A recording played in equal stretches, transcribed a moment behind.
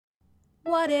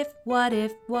What if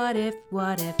RoboCop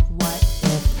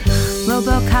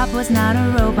was not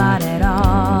a robot at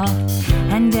all,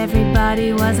 and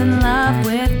everybody was in love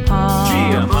with Paul?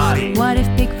 Giamatti. What if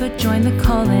Bigfoot joined the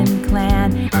Cullen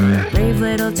clan, and the brave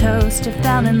little toaster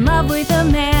fell in love with a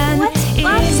man? What?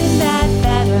 Isn't that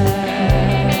better?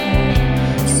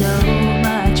 So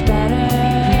much better.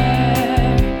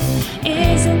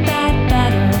 Isn't that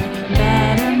better?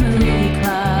 Better Movie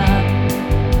Club.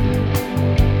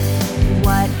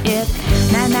 What if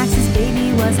Mad Max's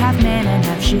baby was half man and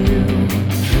half shoe,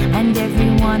 and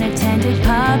everyone attended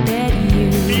Puppet U?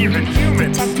 Even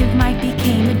humans. Detective Mike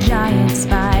became a giant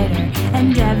spider,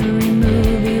 and every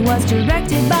movie was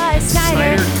directed by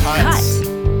Snyder. Snyder cuts.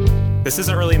 This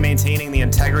isn't really maintaining the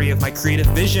integrity of my creative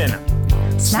vision.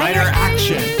 Snyder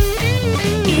action.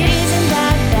 Isn't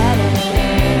that better?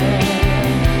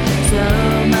 So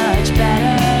much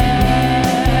better.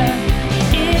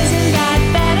 Isn't that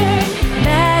better?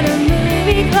 Better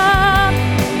Movie Club.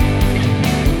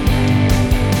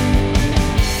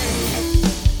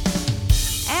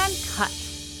 And cut.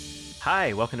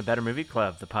 Hi, welcome to Better Movie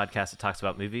Club, the podcast that talks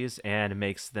about movies and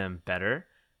makes them better.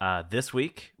 This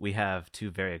week, we have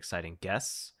two very exciting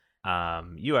guests.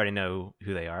 You already know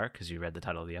who they are because you read the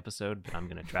title of the episode, but I'm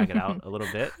going to drag it out a little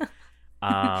bit.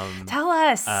 Tell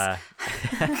us.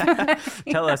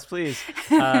 Tell us, please.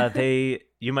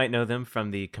 You might know them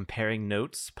from the Comparing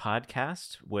Notes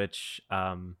podcast, which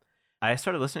I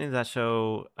started listening to that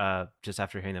show just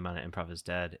after hearing them on Improv is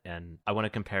Dead, and I want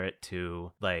to compare it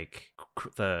to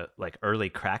the early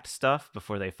Cracked stuff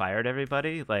before they fired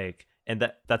everybody.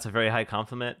 And that's a very high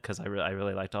compliment because I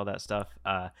really liked all that stuff.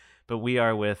 But we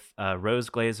are with Rose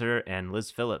Glazer and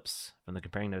Liz Phillips from the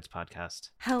Comparing Notes podcast.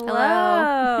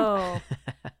 Hello.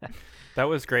 That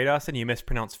was great, Austin. You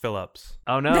mispronounced Phillips.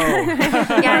 Oh no!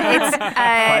 Yeah,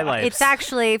 it's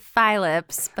actually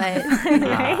Phillips, but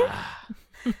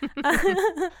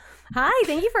Hi,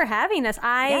 thank you for having us.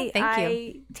 Thank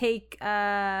you.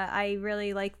 I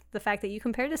really like the fact that you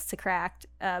compared us to Cracked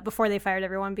before they fired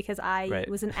everyone, because I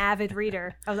was an avid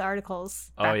reader of the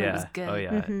articles. Oh yeah, was good. oh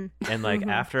yeah, Mm-hmm. and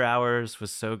After Hours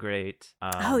was so great.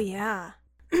 Oh yeah.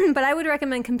 But I would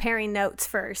recommend Comparing Notes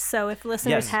first. So if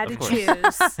listeners Yes, had to of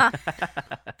choose,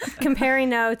 Comparing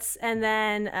Notes and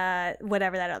then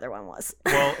whatever that other one was.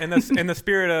 Well, in the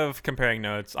spirit of comparing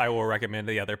notes, I will recommend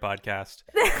the other podcast.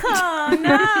 Oh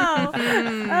no!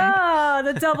 Oh,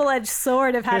 the double-edged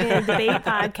sword of having a debate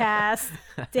podcast.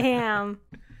 Damn.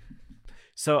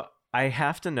 So I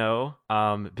have to know,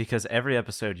 because every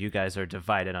episode you guys are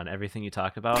divided on everything you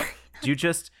talk about.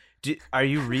 Are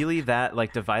you really that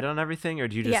divided on everything, or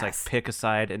do you just Yes. pick a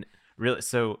side and really?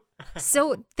 So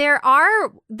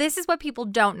this is what people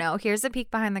don't know. Here's a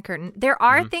peek behind the curtain. There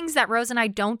are things that Rose and I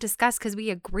don't discuss because we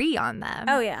agree on them.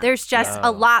 Oh, yeah. There's just a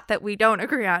lot that we don't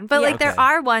agree on. But Yeah. there Okay.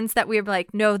 are ones that we're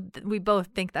like, no, we both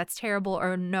think that's terrible,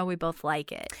 or no, we both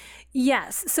like it.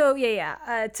 Yes. So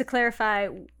to clarify,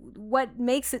 what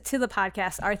makes it to the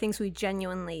podcast are things we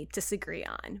genuinely disagree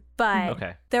on. But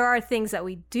Okay. there are things that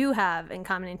we do have in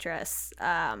common interests,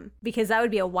 because that would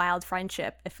be a wild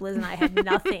friendship if Liz and I had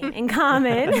nothing in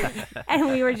common and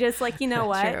we were just like, you know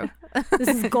what? True. This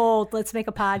is gold. Let's make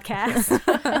a podcast.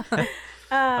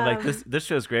 I'm like, this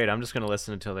show's great. I'm just gonna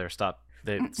listen until they stop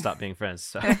being friends.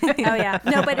 So. Oh yeah,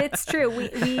 no, but it's true.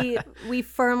 We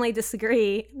firmly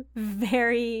disagree.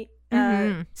 Very,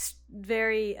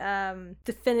 very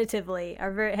definitively.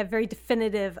 Have very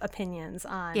definitive opinions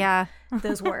on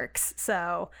those works.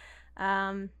 So,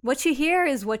 what you hear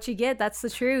is what you get. That's the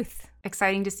truth.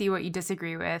 Exciting to see what you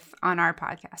disagree with on our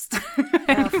podcast.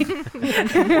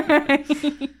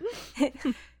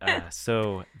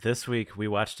 So this week we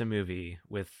watched a movie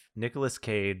with Nicolas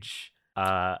Cage,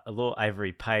 a little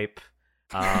ivory pipe,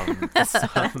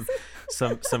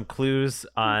 some clues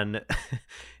on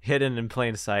hidden in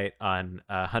plain sight on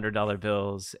 $100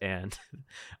 bills and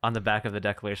on the back of the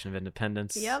Declaration of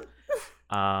Independence. Yep.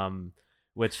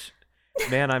 Which,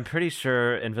 man, I'm pretty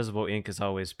sure invisible ink is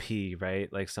always pee,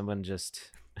 right? Like someone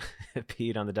just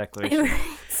peed on the Declaration.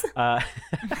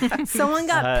 Someone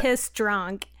got pissed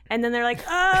drunk, and then they're like,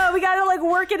 "Oh, we gotta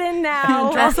work it in now."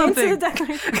 Draw into something. the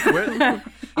Declaration.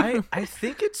 I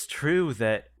think it's true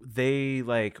that they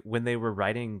when they were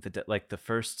writing the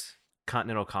first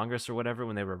Continental Congress or whatever,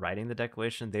 when they were writing the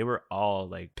Declaration, they were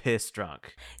all pissed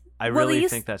drunk. I really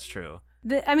think that's true.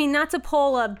 Not to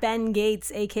pull a Ben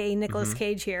Gates, aka Nicolas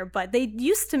Cage here, but they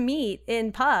used to meet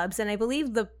in pubs, and I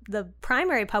believe the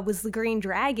primary pub was the Green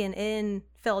Dragon in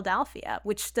Philadelphia,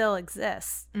 which still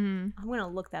exists. I'm gonna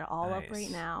look that all up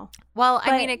right now. Well,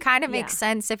 But, it kind of makes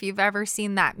sense if you've ever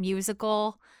seen that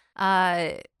musical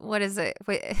what is it?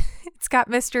 Wait, it's got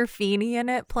Mr. Feeney in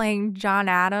it playing John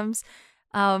Adams.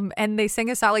 And they sing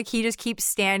a song, like he just keeps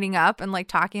standing up and like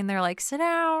talking. They're like, sit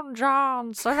down,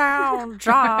 John,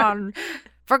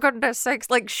 for goodness sakes,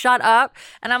 like shut up.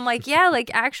 And I'm like, yeah,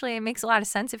 like actually it makes a lot of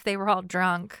sense if they were all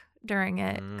drunk during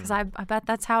it, because I bet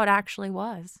that's how it actually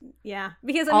was. Yeah,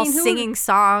 because all singing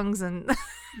songs and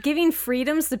giving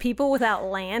freedoms to people without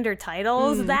land or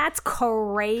titles. That's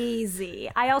crazy.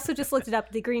 I also just looked it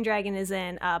up. The Green Dragon is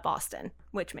in Boston,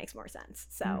 which makes more sense.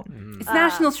 So it's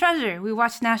National Treasure. We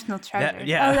watched National Treasure.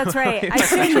 Yeah. Oh, that's right. I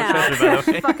should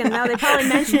know. Fucking know. They probably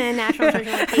mentioned it in National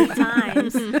Treasure like 8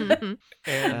 times.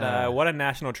 And what a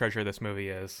national treasure this movie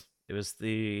is. It was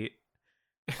the...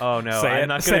 Oh, no. Say I'm it.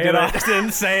 not Say going to it, do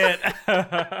Austin. Say it.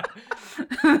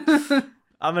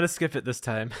 I'm going to skip it this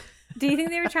time. Do you think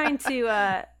they were trying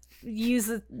to use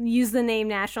the name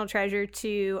National Treasure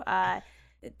to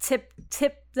tip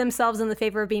themselves in the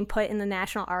favor of being put in the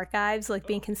National Archives, like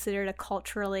being considered a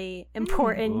culturally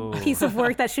important piece of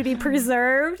work that should be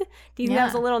preserved? Do you think that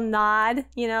was a little nod?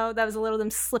 You know, that was a little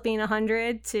them slipping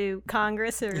 100 to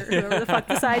Congress or whoever the fuck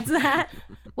decides that?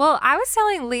 Well, I was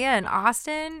telling Leah and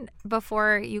Austin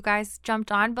before you guys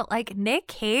jumped on, but like Nick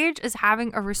Cage is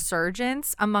having a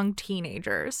resurgence among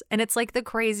teenagers, and it's like the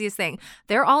craziest thing.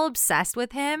 They're all obsessed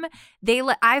with him.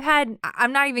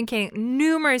 I'm not even kidding,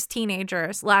 numerous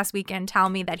teenagers last weekend tell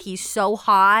me that he's so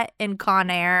hot in Con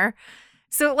Air.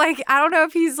 So like, I don't know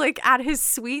if he's like at his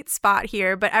sweet spot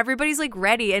here, but everybody's like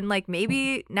ready, and like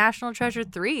maybe National Treasure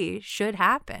 3 should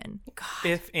happen. God.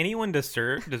 If anyone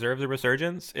deserves a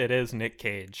resurgence, it is Nick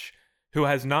Cage, who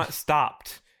has not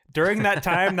stopped. During that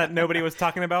time that nobody was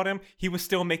talking about him, he was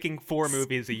still making 4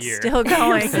 movies a year. Still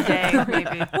going today,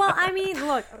 maybe. Well, I mean,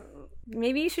 look,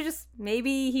 maybe he should have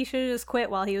just quit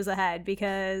while he was ahead,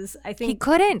 because I think he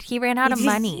couldn't. He ran out of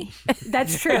money.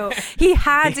 That's true. He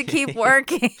had to keep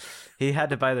working. He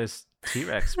had to buy those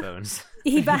T-Rex bones.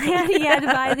 He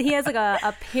has like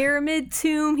a pyramid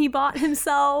tomb he bought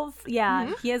himself.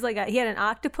 Yeah, he had an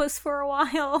octopus for a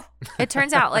while. It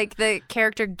turns out like the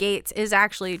character Gates is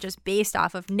actually just based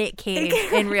off of Nick Cage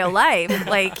in real life.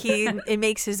 Like it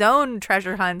makes his own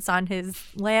treasure hunts on his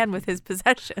land with his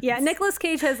possessions. Yeah, Nicolas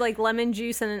Cage has like lemon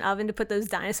juice in an oven to put those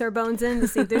dinosaur bones in to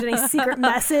see if there's any secret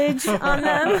message on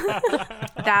them.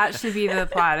 That should be the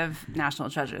plot of National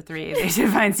Treasure 3. They should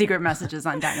find secret messages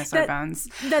on dinosaur bones.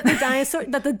 That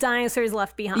the dinosaurs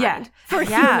left behind for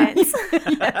Yeah. humans.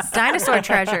 Yes. Dinosaur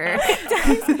treasure.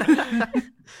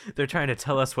 They're trying to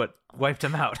tell us what wiped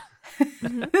them out.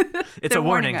 It's They're a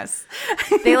warning. warning us.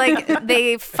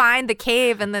 They find the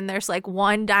cave, and then there's like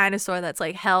one dinosaur that's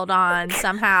like held on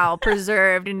somehow,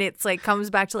 preserved, and it's like comes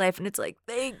back to life, and it's like,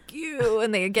 thank you,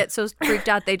 and they get so freaked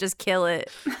out they just kill it.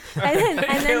 and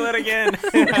then Kill it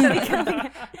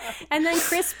again. And then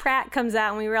Chris Pratt comes out,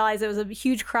 and we realize it was a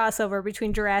huge crossover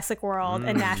between Jurassic World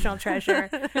and National Treasure.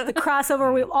 The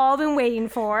crossover we've all been waiting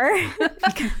for.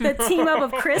 The team up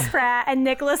of Chris Pratt and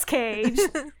Nicolas Cage.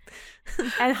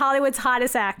 And Hollywood's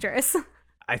hottest actress.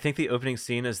 I think the opening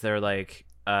scene is they're like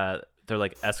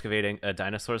excavating a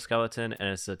dinosaur skeleton, and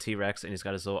it's a T-Rex, and he's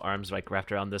got his little arms like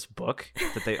wrapped around this book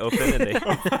that they open, and they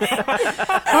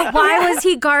But why was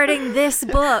he guarding this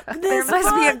book? There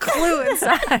must be a clue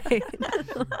inside.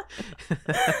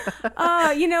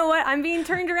 Oh, you know what? I'm being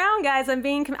turned around, guys.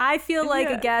 I feel like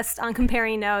a guest on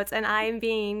Comparing Notes, and I'm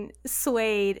being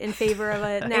swayed in favor of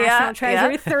a National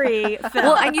Treasure 3 film.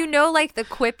 Well, and you know, like the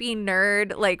quippy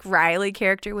nerd, like Riley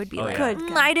character would be like, Good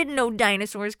God. I didn't know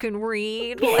dinosaurs could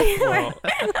read. Like,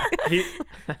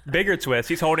 Bigger twist.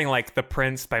 He's holding like The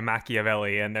Prince by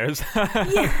Machiavelli, and there's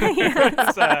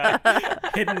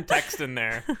hidden text in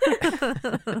there.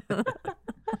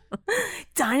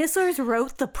 Dinosaurs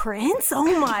wrote The Prince?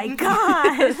 Oh my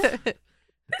God.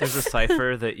 there's a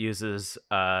cipher that uses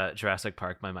Jurassic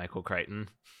Park by Michael Crichton.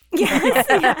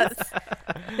 Yes.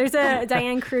 There's a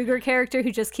Diane Kruger character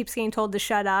who just keeps getting told to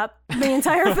shut up the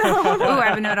entire film. Oh, I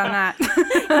have a note on that.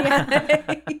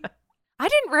 I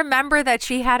didn't remember that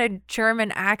she had a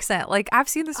German accent. Like, I've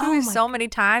seen this movie so many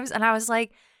times, and I was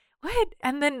like, what?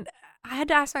 And then I had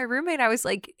to ask my roommate, I was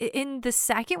like, in the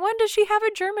second one, does she have a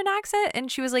German accent?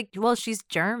 And she was like, well, she's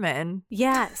German.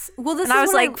 Yes. Well, this And is I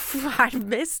was what like, I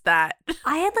missed that.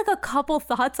 I had like a couple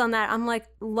thoughts on that. I'm like,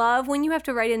 love when you have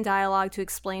to write in dialogue to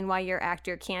explain why your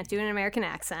actor can't do an American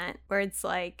accent, where it's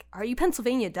like, are you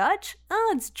Pennsylvania Dutch?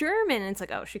 Oh, it's German. And it's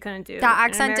like, oh, she couldn't do That an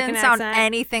accent American didn't sound accent.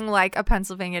 anything like a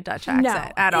Pennsylvania Dutch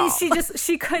accent at all.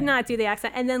 She could not do the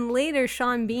accent. And then later,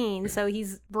 Sean Bean, so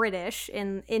he's British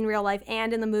in real life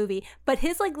and in the movie, but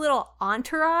his like little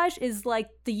entourage is like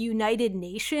the United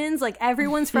Nations. Like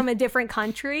everyone's from a different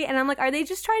country. And I'm like, are they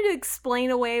just trying to explain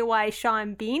away why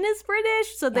Sean Bean is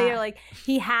British? So they are like,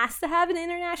 he has to have an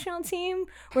international team.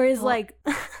 Whereas like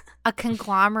a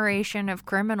conglomeration of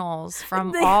criminals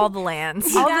from all the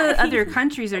lands. All the other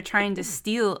countries are trying to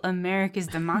steal America's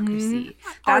democracy.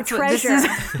 That's Our what treasure.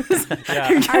 this is. Yeah.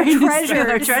 They're trying to treasures. steal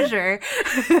our treasure.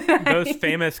 Those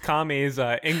famous commies,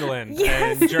 England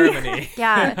and Germany.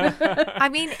 Yeah. I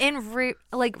mean,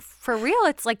 for real,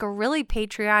 it's like a really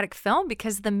patriotic film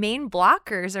because the main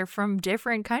blockers are from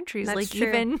different countries. That's like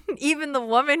true. even the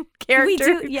woman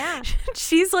character, Yeah.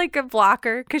 she's like a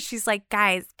blocker because she's like,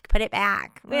 guys, put it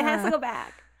back. It has to go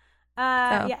back.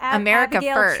 America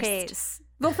Abigail first. Chase.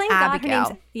 Well, thank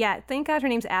Abigail. God her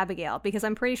name's Abigail, because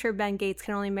I'm pretty sure Ben Gates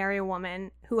can only marry a woman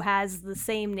who has the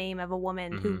same name of a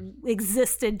woman who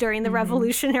existed during the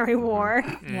Revolutionary War.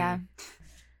 Yeah,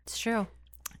 it's true.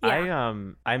 Yeah.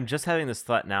 I'm just having this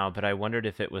thought now, but I wondered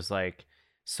if it was like,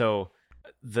 so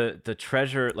the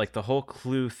treasure, like the whole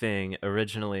clue thing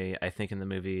originally, I think in the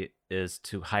movie is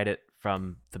to hide it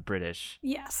from the British.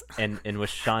 Yes. And with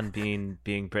Sean Bean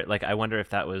being Brit, like I wonder if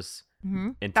that was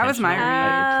intentional. That was my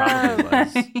It probably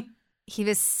was. He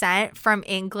was sent from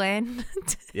England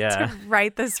Yeah. to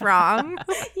right this wrong.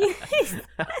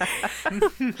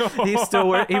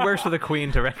 He works for the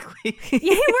Queen directly.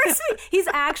 He's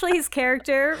actually his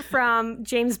character from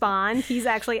James Bond. He's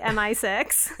actually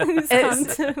MI6 who's come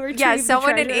to retrieve Yeah, the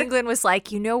someone in treasure. England was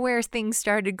like, you know where things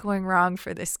started going wrong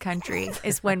for this country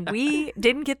is when we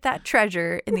didn't get that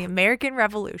treasure in the American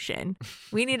Revolution.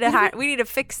 We need to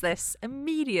fix this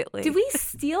immediately. Did we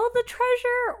steal the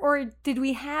treasure, or did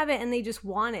we have it and they just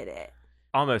wanted it?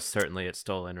 Almost certainly it's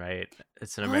stolen, right?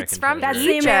 It's an Well, American it's from treasure. That's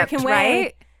the Egypt, American way.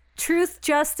 right? Truth,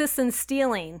 justice, and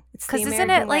stealing. It's the Because isn't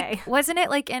American it way. like, wasn't it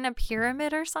like in a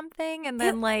pyramid or something? And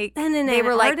then like and in they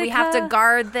were like, we have to Antarctica.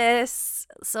 guard this.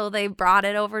 So they brought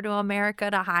it over to America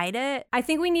to hide it. I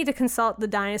think we need to consult the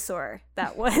dinosaur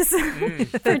that was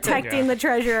protecting the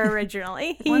treasure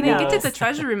originally. He When they get to knows. the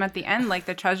treasure room at the end, like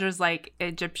the treasure's like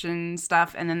Egyptian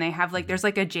stuff, and then they have like there's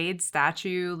like a jade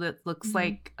statue that looks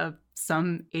like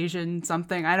some Asian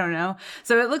something, I don't know.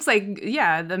 So it looks like the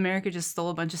America just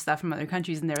stole a bunch of stuff from other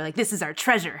countries, and they were like, "This is our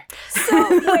treasure." So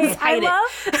wait, I Hide it.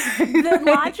 love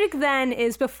the logic. Then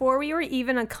is before we were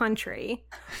even a country,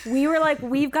 we were like,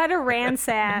 we've got to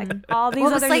ransack all these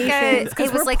Well, it was other like nations it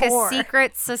because was we're like poor. a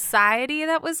secret society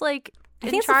that was like I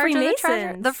in think it's the charge of the treasure.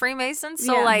 Freemasons. The Freemasons.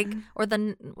 So Yeah. like, or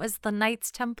was the Knights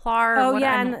Templar? Or Oh what-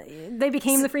 yeah, I don't- and they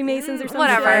became the Freemasons or something.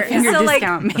 Whatever. shit. Finger So, like-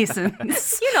 discount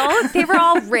Masons. you know, they were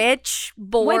all rich,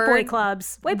 bored, White boy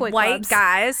clubs, white boy white clubs.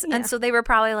 guys, Yeah. and so they were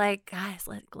probably like, guys,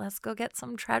 let's go get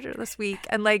some treasure this week,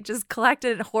 and like just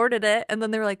collected and hoarded it, and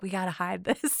then they were like, we gotta hide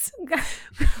this.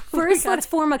 First, let's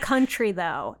form a country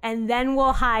though, and then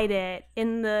we'll hide it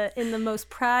in the most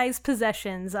prized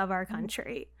possessions of our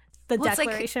country, the Well, it's like-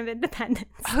 Declaration of Independence.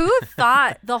 Who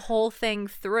thought the whole thing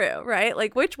through, right?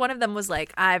 Like, which one of them was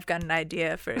like, I've got an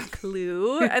idea for a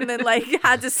clue, and then like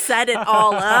had to set it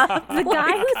all up. The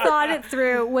guy who thought it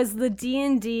through was the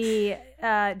D&D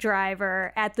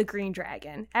driver at the Green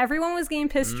Dragon. Everyone was getting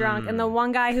pissed drunk, and the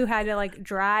one guy who had to like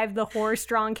drive the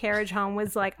horse-drawn carriage home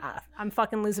was like, I'm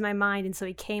fucking losing my mind, and so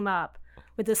he came up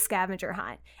with the scavenger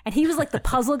hunt. And he was like the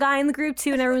puzzle guy in the group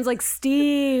too, and everyone's like,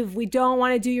 Steve, we don't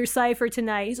want to do your cipher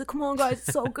tonight. He's like, come on guys,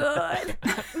 it's so good.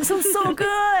 It was so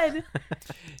good.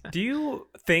 Do you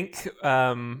think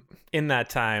in that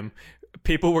time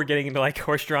people were getting into like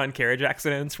horse-drawn carriage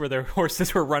accidents where their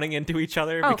horses were running into each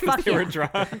other Oh, because fuck they were yeah.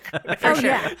 drunk? Oh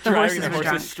yeah. The Driving horses the were horses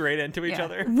drunk. straight into each Yeah.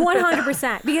 other.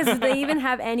 100%. Because they even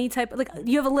have any type of, like,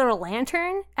 you have a little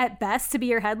lantern at best to be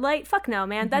your headlight. Fuck no,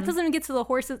 man. That doesn't even get to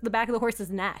the back of the horse's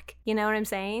neck. You know what I'm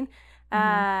saying?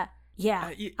 Yeah.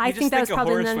 You I just think that was a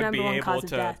probably horse the would number be one able cause of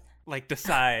to death. like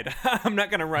decide I'm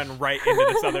not gonna run right into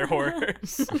this other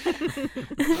horse.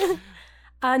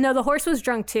 No, the horse was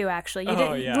drunk too, actually.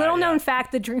 Oh, yeah, Little known yeah.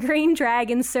 fact, the Green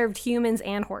Dragon served humans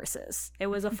and horses. It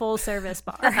was a full service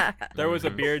bar. There was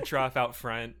a beard trough out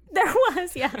front. There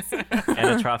was, yes. And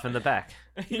a trough in the back.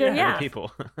 Yeah. For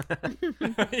people.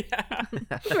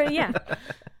 Yeah. Yeah.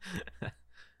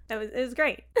 It was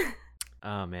great.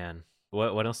 Oh man.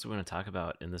 What else do we want to talk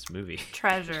about in this movie?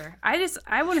 Treasure. I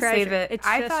want to say Treasure. that It's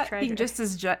I just thought treasure. just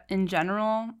as in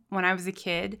general when I was a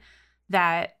kid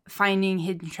that finding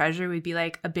hidden treasure would be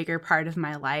like a bigger part of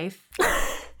my life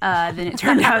than it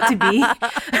turned out to be.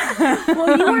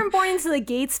 Well, you weren't born into the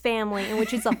Gates family, in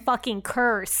which it's a fucking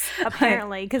curse,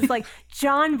 apparently. Because, like,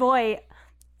 John Boy,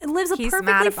 lives a He's mad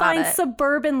perfectly about fine it.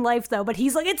 suburban life, though. But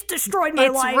he's like, it's destroyed my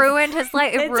life. It's ruined his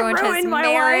life. It It's ruined his ruined my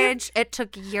marriage. It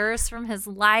took years from his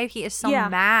life. He is so Yeah.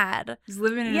 mad. He's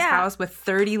living in his Yeah. house with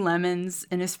 30 lemons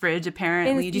in his fridge,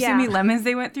 apparently. Did you see how yeah. many lemons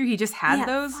they went through? He just had Yeah,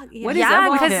 those? fuck yeah. What is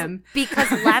up with him?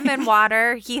 because lemon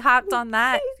water, he hopped on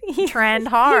that trend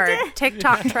hard. did.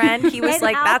 TikTok trend. He was And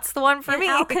like, that's the one for me.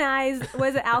 Alkanized,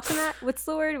 was it alkanize? What's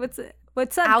the word? What's that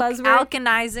buzzword?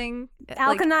 Alkanizing.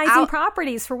 Alkanizing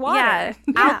properties for water. Yeah.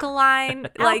 Alkaline.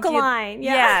 Like Alkaline,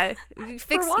 yeah. Yeah.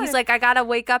 water. He's like, I gotta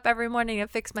wake up every morning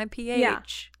and fix my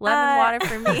pH. Lemon water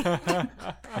for me.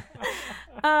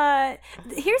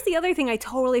 Here's the other thing I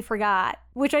totally forgot,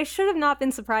 which I should have not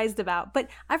been surprised about, but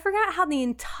I forgot how the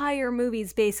entire movie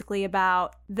is basically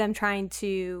about them trying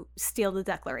to steal the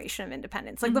Declaration of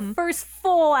Independence. Like the first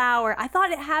full hour, I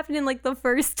thought it happened in like the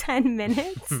first 10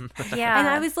 minutes. Yeah. And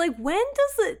I was like, when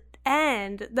does it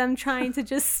end, them trying to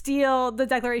just steal the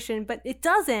Declaration? But it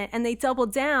doesn't. And they double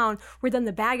down where then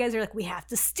the bad guys are like, we have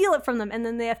to steal it from them. And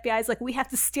then the FBI is like, we have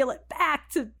to steal it back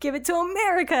to give it to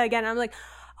America again. I'm like,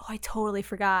 oh, I totally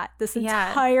forgot. This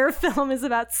entire film is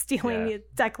about stealing the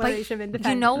Declaration of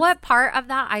Independence. You know what part of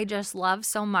that I just love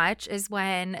so much is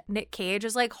when Nick Cage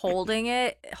is like holding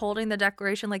the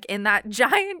Declaration like in that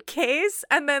giant case,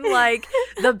 and then like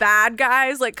the bad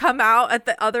guys like come out at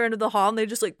the other end of the hall and they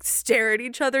just like stare at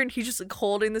each other, and he's just like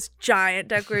holding this giant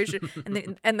Declaration,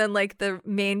 and then like the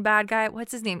main bad guy,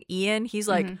 what's his name, Ian, he's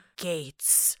like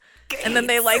Gates. And then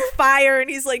they like fire, and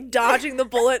he's like dodging the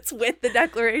bullets with the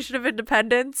Declaration of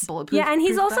Independence. Bulletproof. Yeah, and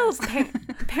he's also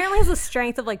apparently has a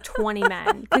strength of like 20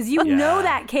 men, because you know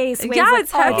that case weighs like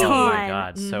it's heavy. a Oh my ton.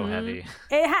 god, so heavy.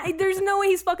 There's no way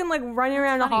he's fucking like running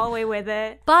around the hallway with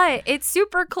it. But it's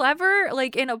super clever,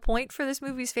 like in a point for this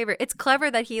movie's favorite. It's clever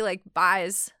that he like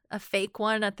buys a fake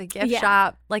one at the gift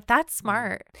shop. Like, that's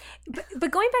smart.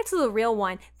 But going back to the real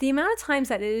one, the amount of times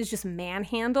that it is just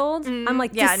manhandled, I'm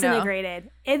like yeah, no. disintegrated.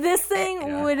 And this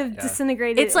thing would have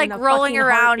disintegrated. It's like in a rolling fucking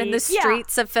around in the heartbeat.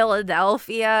 streets of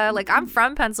Philadelphia. Like, I'm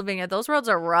from Pennsylvania. Those roads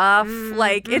are rough.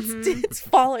 Like, it's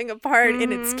falling apart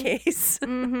in its case.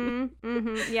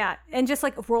 Yeah, and just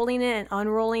like rolling it and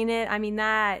unrolling it. I mean,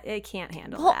 that it can't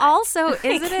handle Well, that. also,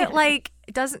 isn't it like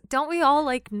don't we all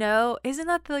like know, isn't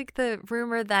that like the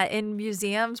rumor that in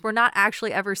museums we're not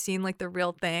actually ever seeing like the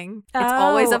real thing? It's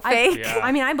always a fake.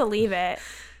 I mean, I believe it.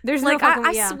 There's Like, no fucking,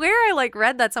 I swear I like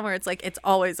read that somewhere. It's like, it's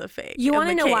always a fake. You want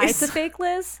to know why it's a fake,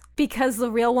 Liz? Because the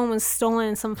real one was stolen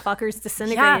and some fuckers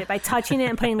disintegrated it by touching it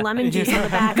and putting lemon juice on the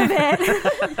back of it.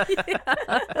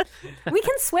 We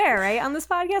can swear, right, on this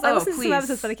podcast? I listened to some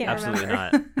episodes, but I can't Absolutely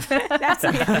remember. not.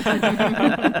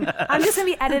 I'm just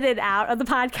going to be edited out of the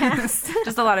podcast.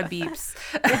 Just a lot of beeps.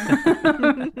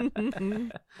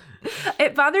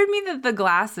 It bothered me that the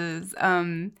glasses,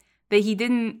 that he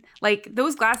didn't, like,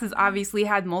 those glasses obviously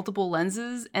had multiple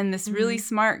lenses, and this really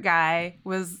smart guy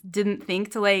didn't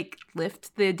think to like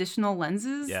lift the additional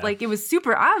lenses. Yeah. Like, it was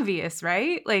super obvious,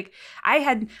 right? Like, I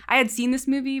had seen this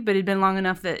movie, but it'd been long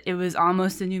enough that it was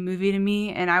almost a new movie to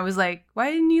me, and I was like,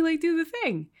 why didn't he like do the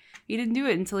thing? He didn't do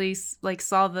it until he like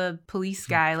saw the police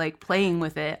guy like playing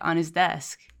with it on his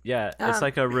desk. Yeah, it's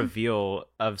like a reveal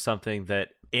of something that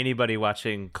anybody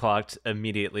watching clocked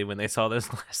immediately when they saw those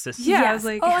glasses. Yeah, I was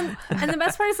like, and the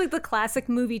best part is like the classic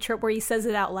movie trope where he says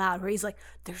it out loud, where he's like,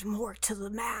 there's more to the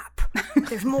map.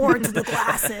 There's more to the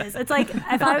glasses. It's like,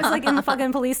 if I was like in the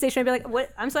fucking police station, I'd be like,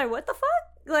 what? I'm sorry, what the fuck?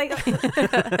 Like,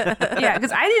 yeah,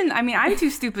 because I'm too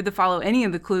stupid to follow any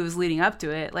of the clues leading up to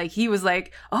it. Like, he was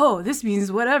like, oh, this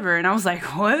means whatever. And I was like,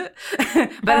 what?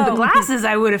 But the glasses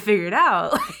I would have figured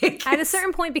out. Like, at a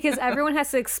certain point, because everyone has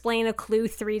to explain a clue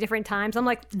 3 different times, I'm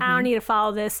like, I don't need to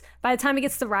follow this. By the time it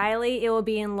gets to Riley, it will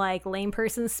be in like lame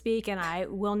person speak, and I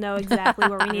will know exactly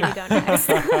where we need to go next.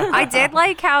 I did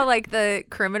like how like the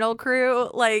criminal crew,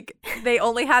 like they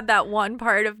only had that one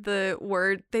part of the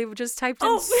word. They just typed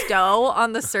in stow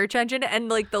on the search engine, and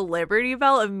like the Liberty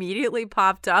Bell immediately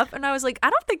popped up, and I was like, I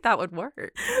don't think that would work.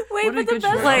 Wait, but the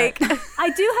best, Like, I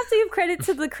do have to give credit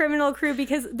to the criminal crew,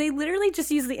 because they literally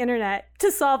just use the internet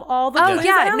to solve all the clues.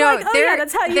 yeah, And I'm no, like, they're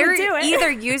that's how you they're do it.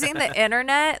 either using the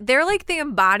internet. They're like the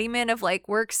embodiment of like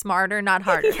work smarter, not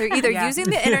harder. They're either using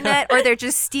the internet or they're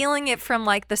just stealing it from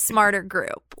like the smarter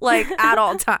group, like at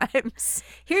all times.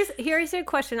 Here's a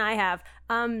question I have.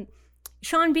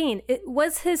 Sean Bean,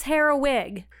 was his hair a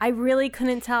wig? I really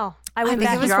couldn't tell. I went think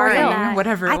back it was and forth on real. that.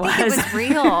 whatever it I was. think it was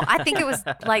real. I think it was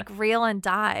like real and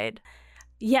dyed.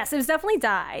 Yes, it was definitely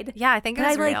dyed. Yeah, I think it But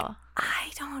was I real. I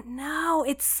don't know.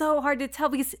 It's so hard to tell,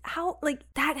 because how, like,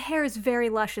 that hair is very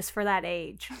luscious for that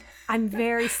age. I'm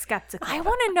very skeptical. I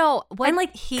want to know what And,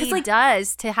 like, he 'cause, like-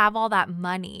 does to have all that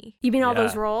money. You mean all Yeah.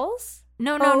 those roles?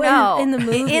 No. In the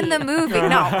movie. In the movie,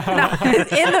 no.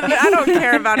 I don't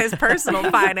care about his personal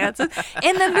finances.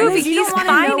 In the movie, You he's don't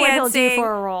wanna know what he'll do financing.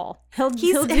 for a role. He'll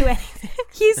do anything.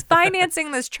 He's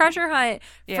financing this treasure hunt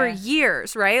for Yeah.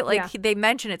 years, right? Like Yeah. they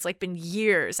mention it's like been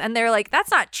years, and they're like, that's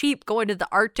not cheap going to the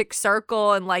Arctic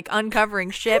Circle and like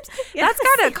uncovering ships. That's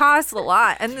gotta cost a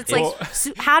lot. And it's like, Well,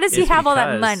 so how does he It's have all that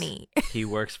because money? He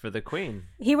works for the queen.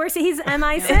 He's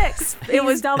MI6. It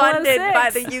was He's 006. funded by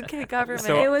the UK government.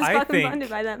 So It was I fucking think- funded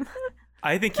by them.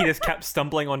 I think he just kept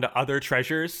stumbling onto other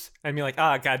treasures and be like,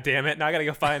 god damn it, now I gotta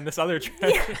go find this other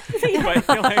treasure. But I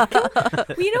feel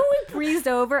like, You know what we breezed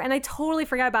over, and I totally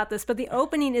forgot about this, but the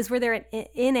opening is where they're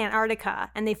in Antarctica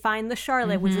and they find the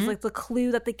Charlotte, which is like the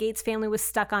clue that the Gates family was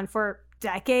stuck on for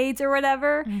decades or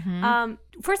whatever.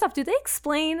 First off, do they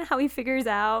explain how he figures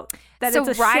out that So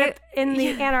it's a ship in the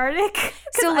Antarctic? 'Cause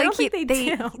So I like don't think they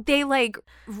do. they like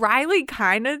Riley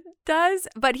kind of does,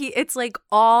 but it's like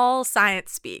all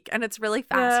science speak, and it's really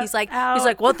fast. He's like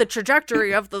what the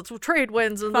trajectory of the trade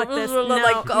winds and Fuck this. No,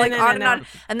 like no, on no, and no. on,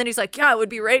 and then he's like, yeah, it would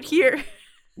be right here,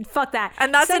 Fuck that.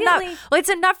 and that's Secondly- enough. Well, it's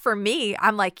enough for me.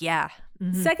 I'm like, yeah,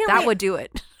 Secondly, that would do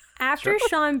it. after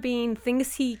Sean Bean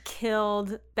thinks he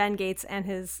killed Ben Gates and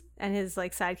his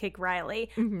like sidekick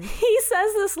Riley, he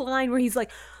says this line where he's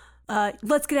like,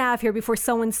 let's get out of here before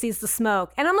someone sees the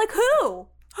smoke. And I'm like, who?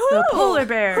 The polar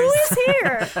bears. Who is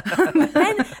here?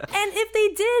 and if they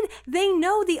did, they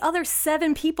know the other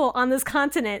 7 people on this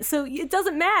continent, so it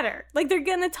doesn't matter. Like, they're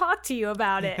gonna talk to you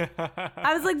about it.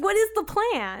 I was like, what is the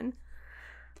plan?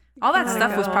 All that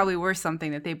stuff was probably worth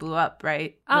something that they blew up,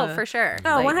 right? Oh, The- for sure.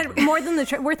 Oh, Like- 100 more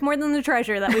than worth more than the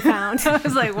treasure that we found. I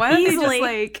was like, why don't Easily. they just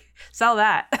like sell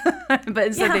that? But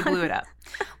instead they Yeah. blew it up.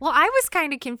 Well, I was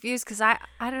kind of confused because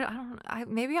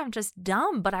maybe I'm just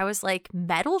dumb, but I was like,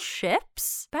 metal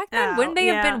ships back then? Oh, Wouldn't they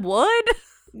have yeah. been wood?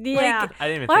 Yeah. I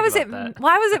didn't even Why think was it? about that.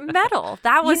 Why was it metal?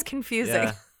 That was confusing.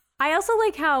 Yeah. I also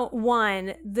like how,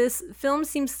 one, this film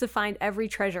seems to find every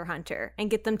treasure hunter and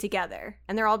get them together.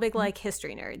 And they're all big, like,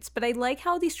 history nerds. But I like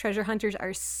how these treasure hunters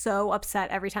are so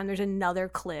upset every time there's another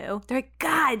clue. They're like,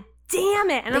 God damn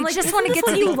it. And They I'm like, just isn't want to this get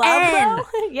to what you the love, end.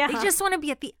 though? Yeah. They just want to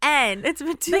be at the end. It's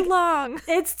been too long.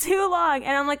 It's too long.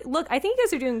 And I'm like, look, I think you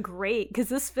guys are doing great because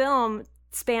this film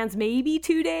spans maybe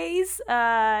 2 days.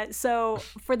 So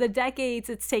for the decades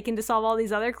it's taken to solve all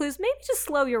these other clues, maybe just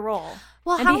slow your roll.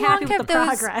 Well, and how be happy long with have the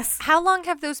those? progress. How long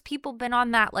have those people been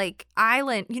on that like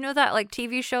island? You know that like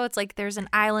TV show? It's like there's an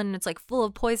island and it's like full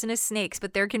of poisonous snakes,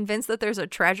 but they're convinced that there's a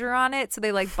treasure on it, so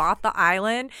they like bought the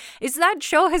island. Is that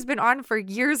show has been on for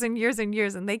years and years and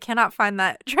years, and they cannot find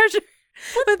that treasure,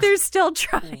 but they're still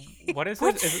trying. what is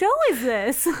What it? Is show is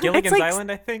this? it Gilligan's like-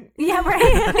 Island, I think? Yeah, right.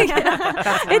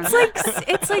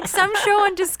 It's like some show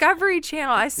on Discovery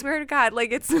Channel. I swear to God,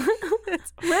 like it's Liz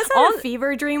had a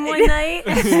fever dream one night.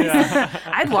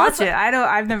 I'd watch it.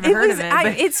 I've never heard of it. But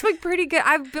it's like pretty good.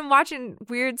 I've been watching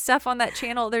weird stuff on that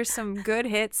channel. There's some good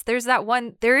hits. There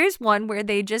is one where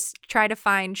they just try to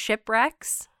find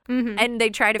shipwrecks. And they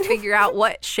try to figure out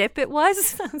what ship it was.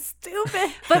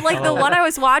 Stupid. But like the one I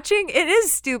was watching, it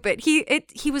is stupid.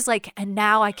 He was like, and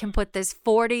now I can put this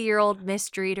 40-year-old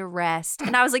mystery to rest.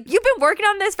 And I was like, you've been working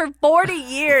on this for 40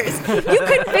 years. You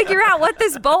couldn't figure out what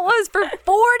this boat was for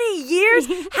 40 years.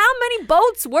 How many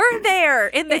boats were there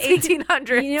in the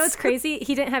 1800s? You know what's crazy?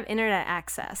 He didn't have internet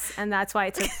access, and that's why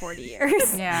it took 40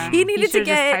 years. yeah, He needed to should've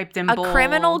just get typed in a bowl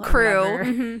criminal or crew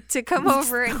whatever. to come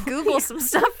over and Google some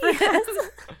stuff for this.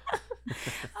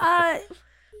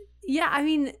 Yeah, I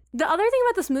mean, the other thing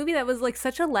about this movie that was like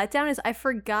such a letdown is I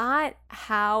forgot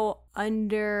how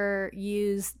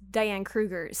underused Diane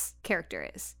Kruger's character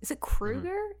is. Is it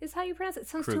Kruger? Is how you pronounce it? It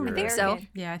sounds too Kruger. American. I think so.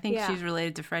 Yeah, I think Yeah. she's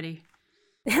related to Freddie.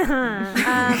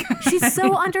 She's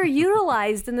so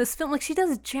underutilized in this film. Like, she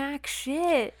does jack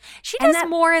shit. She And does that-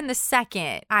 more in the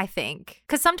second, I think.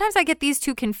 Because sometimes I get these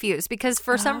two confused. Because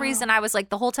for some reason, I was like,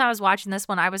 the whole time I was watching this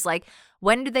one, I was like,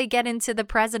 when do they get into the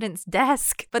president's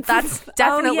desk? But that's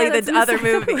definitely that's the in the other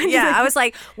second movie. one. Yeah, I was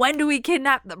like, when do we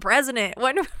kidnap the president?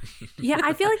 When? Yeah,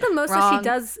 I feel like the most that Wrong. she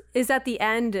does is at the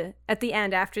end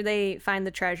after they find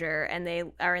the treasure and they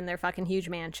are in their fucking huge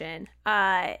mansion.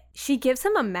 She gives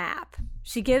him a map.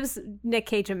 She gives Nick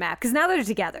Cage a map because now they're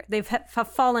together. They've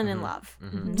fallen in love.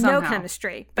 No Somehow.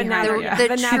 chemistry, but Behind now her, they're yeah. The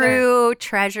but now they're true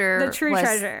treasure. The true was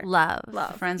treasure. love.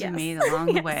 love. Friends yes. we made along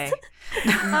the way.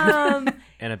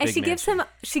 And a big And she gives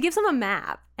mansion. him a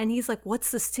map, and he's like, "What's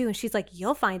this to?" And she's like,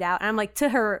 "You'll find out." And I'm like, "To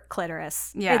her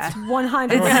clitoris." Yeah. It's 100%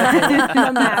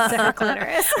 the map to her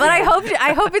clitoris. But I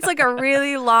hope it's like a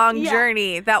really long Yeah.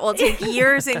 journey that will take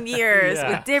years and years Yeah.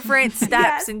 with different steps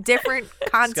Yes. and different He's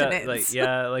got, continents.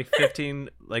 like 15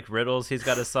 like riddles he's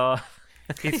got to solve.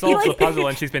 He solves the puzzle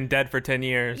and she's been dead for 10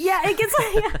 years. Yeah, it gets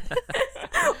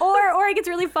like, or it gets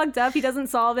really fucked up. He doesn't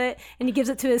solve it, and he gives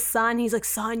it to his son. He's like,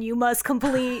 "Son, you must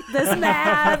complete this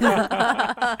math."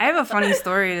 I have a funny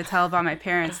story to tell about my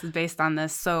parents based on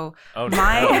this. So Oh,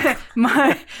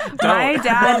 my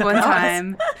dad one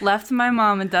time left my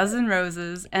mom a dozen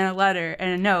roses and a letter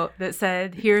and a note that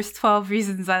said, "Here's 12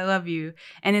 reasons I love you."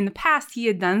 And in the past, he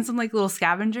had done some like little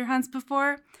scavenger hunts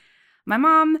before. My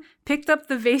mom picked up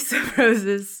the vase of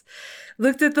roses,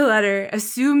 looked at the letter,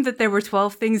 assumed that there were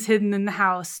 12 things hidden in the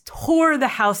house, tore the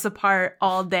house apart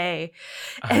all day.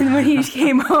 And when he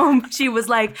came home, she was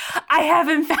like, "I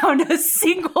haven't found a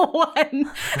single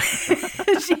one."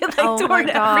 She had like torn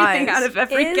everything out of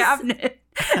every cabinet.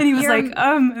 And he was like,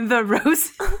 "The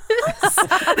roses."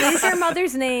 Is your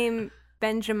mother's name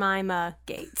Benjamina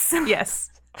Gates? Yes.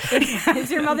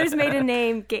 Is your mother's maiden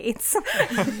name Gates?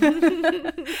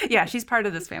 Yeah, she's part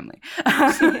of this family.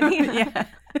 Yeah.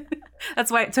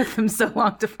 That's why it took them so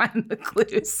long to find the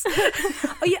clues.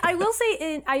 Oh, yeah, I will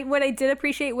say, what I did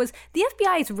appreciate was the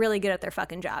FBI is really good at their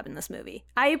fucking job in this movie.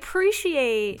 I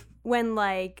appreciate when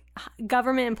like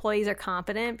government employees are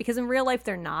competent, because in real life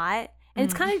they're not, and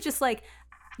it's kind of just like,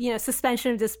 you know,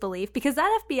 suspension of disbelief, because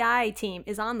that FBI team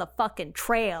is on the fucking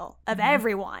trail of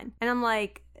everyone, and I'm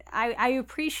like, I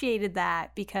appreciated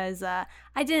that, because I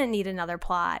didn't need another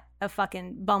plot of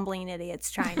fucking bumbling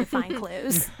idiots trying to find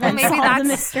clues. Well, and solve the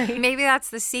mystery. maybe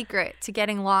that's the secret to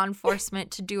getting law enforcement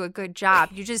to do a good job.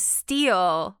 You just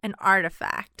steal an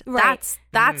artifact. Right.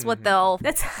 That's what they'll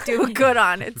That's do good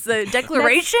on. It's the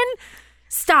Declaration.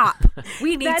 Stop.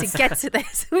 We need to get to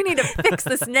this. We need to fix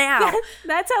this now.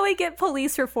 That's how we get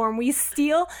police reform. We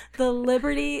steal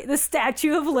the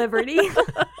Statue of Liberty.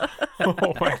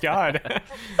 Oh my God.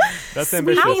 That's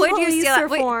ambitious. How would you Police steal it?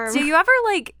 reform. Wait, do you ever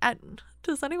like?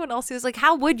 Does anyone else who's like,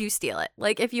 how would you steal it?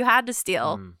 Like, if you had to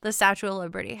steal the Statue of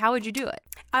Liberty, how would you do it?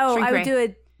 Oh, Shrink I would ray. do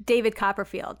a David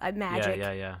Copperfield. I'd magic.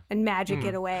 Yeah. And magic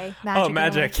it away. Oh,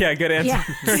 magic. Yeah, good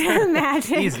answer. Yeah.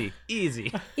 Magic. Easy.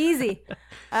 Easy.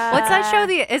 What's that show?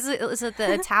 Is it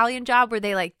the Italian Job where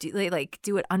they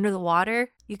do it under the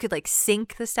water? You could like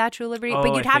sink the Statue of Liberty, Oh,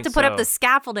 but you'd I have think to put up so. the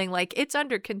scaffolding, like it's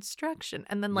under construction,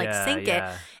 and then like Yeah, sink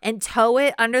yeah. it and tow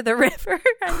it under the river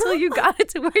until you got it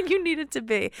to where you need it to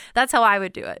be. That's how I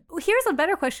would do it. Here's a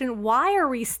better question. Why are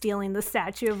we stealing the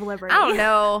Statue of Liberty? I don't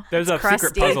know. There's a It's secret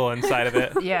crusty. puzzle inside of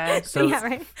it. Yeah. So Yeah,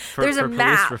 right. There's a police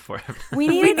map. reform. We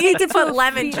We need to take it put a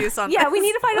lemon juice on Yeah, this. we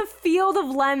need to find a field of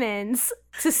lemons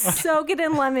to soak it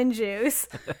in lemon juice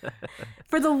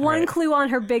for the one clue on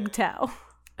her big toe.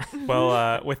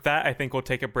 Well, with that, I think we'll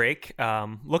take a break.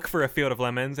 Look for a field of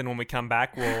lemons, and when we come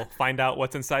back, we'll find out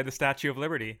what's inside the Statue of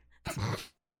Liberty.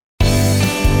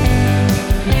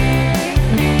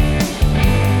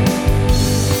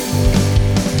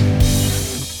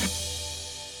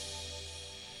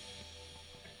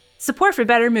 Support for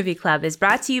Better Movie Club is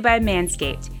brought to you by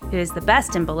Manscaped, who is the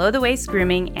best in below-the-waist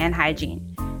grooming and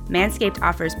hygiene. Manscaped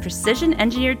offers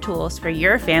precision-engineered tools for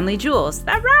your family jewels.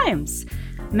 That rhymes!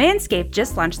 Manscaped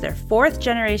just launched their 4th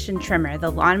generation trimmer,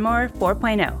 the Lawnmower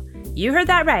 4.0. You heard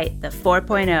that right, the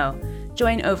 4.0.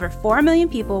 Join over 4 million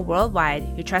people worldwide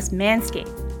who trust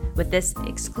Manscaped with this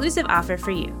exclusive offer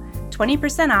for you.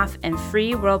 20% off and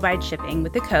free worldwide shipping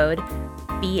with the code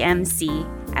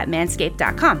BMC at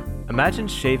manscaped.com. Imagine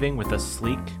shaving with a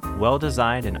sleek,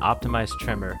 well-designed, and optimized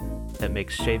trimmer that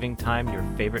makes shaving time your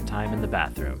favorite time in the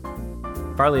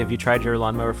bathroom. Farley, have you tried your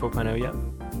Lawnmower 4.0 yet?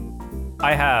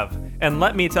 I have, and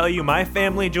let me tell you, my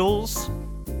family jewels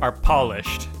are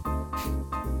polished.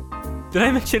 Did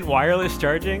I mention wireless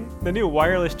charging? The new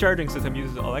wireless charging system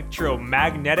uses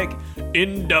electromagnetic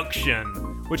induction,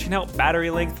 which can help battery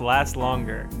length last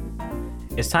longer.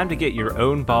 It's time to get your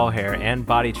own ball hair and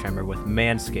body trimmer with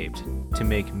Manscaped to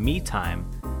make me time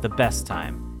the best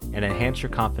time and enhance your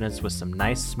confidence with some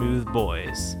nice smooth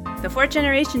boys. The 4th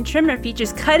generation trimmer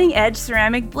features cutting-edge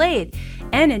ceramic blade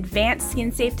and advanced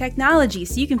skin-safe technology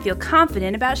so you can feel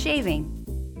confident about shaving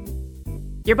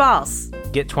your balls.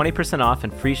 Get 20% off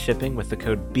and free shipping with the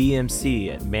code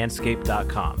BMC at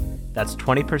manscaped.com. That's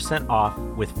 20% off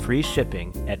with free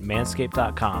shipping at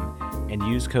manscaped.com and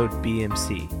use code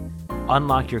BMC.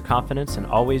 Unlock your confidence and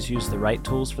always use the right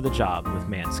tools for the job with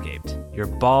Manscaped. Your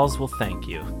balls will thank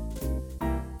you.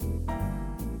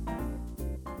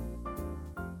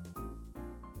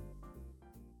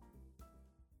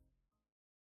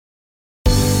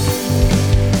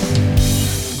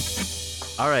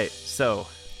 All right, so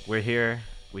we're here.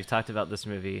 We've talked about this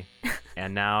movie,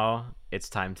 and now it's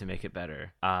time to make it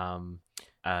better.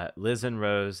 Liz and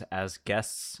Rose, as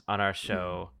guests on our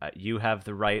show, you have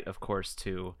the right, of course,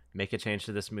 to make a change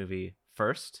to this movie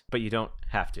first, but you don't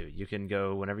have to. You can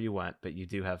go whenever you want, but you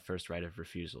do have first right of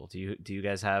refusal. Do you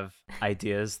guys have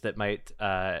ideas that might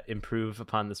improve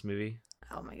upon this movie?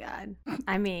 Oh my God.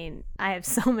 I mean, I have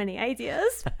so many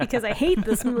ideas because I hate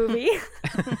this movie.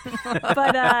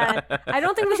 But I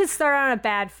don't think we should start on a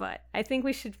bad foot. I think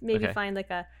we should maybe find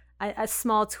like a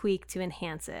small tweak to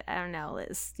enhance it. I don't know,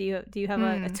 Liz. Do you have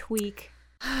a tweak?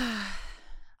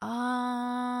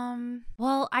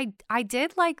 Well, I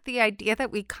did like the idea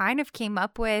that we kind of came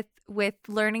up with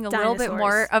learning a little bit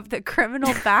more of the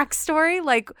criminal backstory.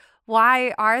 Like,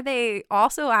 why are they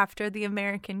also after the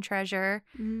American treasure?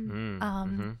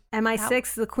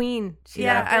 MI6, the queen.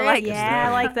 I like that.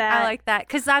 I like that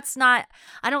because that's not.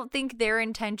 I don't think their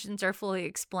intentions are fully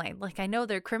explained. Like, I know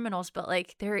they're criminals, but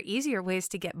like there are easier ways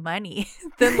to get money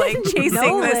than like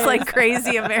chasing this like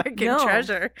crazy American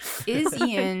treasure. Is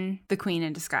Ian the queen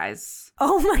in disguise?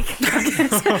 Oh my God!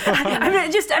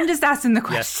 I'm just asking the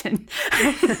question.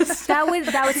 Yes. that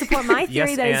would support my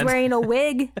theory that he's wearing a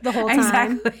wig the whole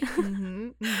time. Exactly.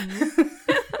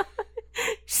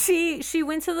 She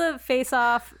went to the Face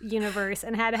Off universe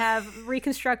and had to have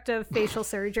reconstructive facial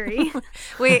surgery.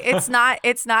 Wait, it's not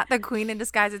the queen in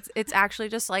disguise. It's actually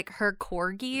just like her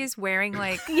corgis wearing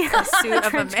like a suit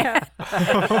of a man.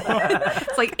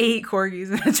 It's like 8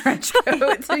 corgis in a trench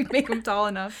coat to make them tall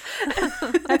enough.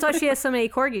 That's why she has so many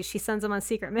corgis. She sends them on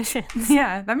secret missions.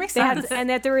 Yeah, that makes sense. And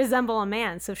they have to resemble a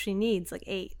man, so she needs like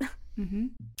 8. Mm-hmm.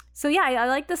 So yeah, I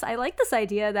like this. I like this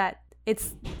idea that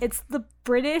it's the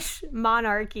British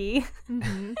monarchy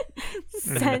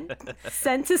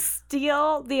sent to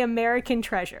steal the American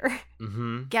treasure.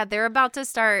 Mm-hmm. Yeah, they're about to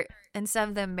start, instead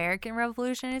of the American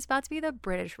Revolution, it's about to be the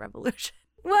British Revolution.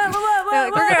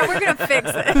 Whoa. We're gonna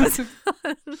fix this.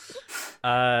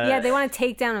 Yeah, they want to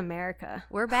take down America.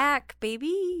 We're back,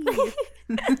 baby.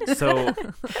 So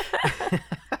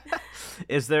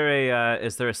is there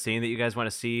a scene that you guys want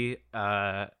to see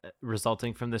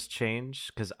resulting from this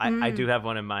change? Because I do have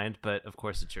one in mind, but of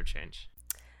course it's your change.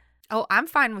 Oh, I'm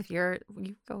fine with you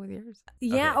go with yours.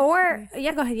 Yeah,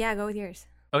 okay. Go ahead. Yeah, go with yours.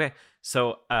 Okay,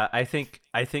 so I think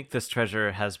this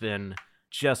treasure has been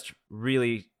just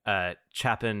really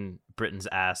chapping Britain's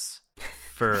ass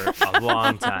for a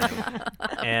long time.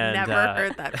 And never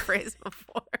heard that phrase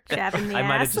before. Chapping the I ass.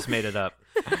 might have just made it up.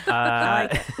 I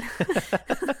like it.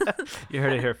 You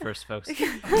heard it here first, folks.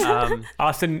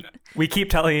 Austin, we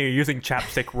keep telling you you're using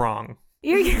chapstick wrong.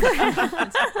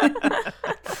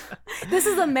 This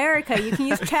is America. You can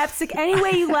use chapstick any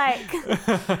way you like.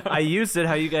 I used it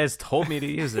how you guys told me to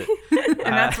use it.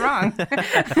 And that's wrong.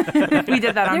 We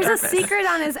did that on There's purpose. a secret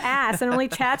on his ass, and only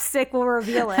chapstick will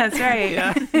reveal it. That's right.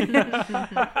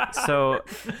 Yeah. So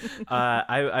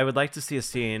I would like to see a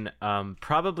scene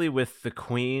probably with the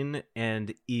Queen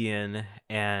and Ian,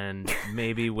 and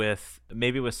maybe with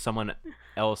someone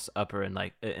else upper in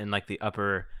the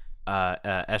upper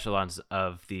echelons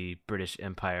of the British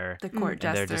Empire. The court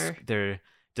jester. They're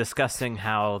discussing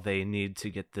how they need to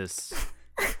get this.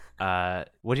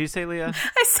 What did you say, Leah?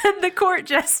 I said the court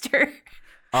jester.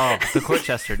 Oh, the court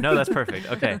jester. No, that's perfect.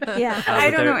 Okay. Yeah.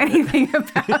 I don't know anything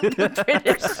about the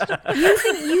British.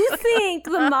 You think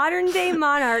the modern day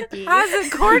monarchy Has a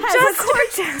court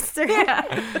jester? Yeah.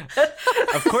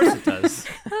 Of course it does.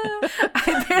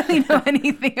 I barely know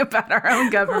anything about our own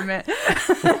government.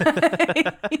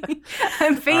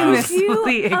 I'm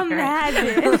famously ignorant.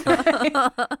 Imagine?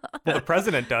 Well, the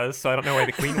president does, so I don't know why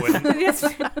the queen wouldn't.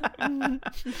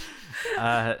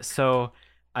 So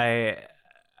I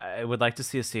would like to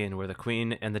see a scene where the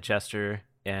Queen and the Jester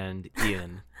and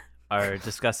Ian are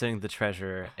discussing the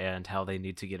treasure and how they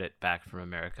need to get it back from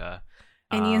America.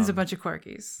 And Ian's a bunch of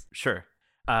corgis. Sure.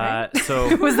 Right?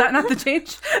 So Was that not the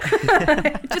change?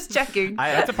 Just checking.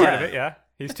 That's a part of it, yeah.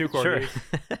 He's 2 corgis. Sure.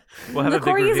 We'll have The a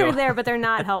big corgis reveal. are there, but they're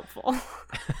not helpful.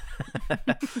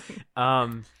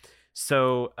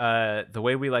 So the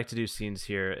way we like to do scenes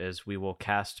here is we will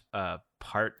cast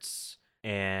parts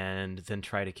and then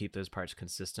try to keep those parts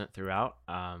consistent throughout.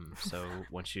 So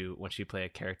once you play a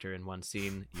character in one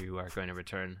scene, you are going to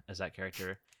return as that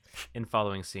character in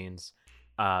following scenes.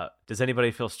 Does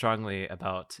anybody feel strongly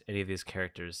about any of these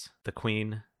characters? The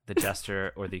Queen, the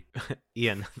Jester, or the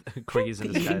Ian, corgis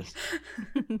in disguise?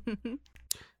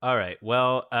 All right.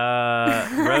 Well,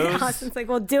 Rose. Austin's like,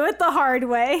 well, do it the hard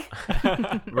way.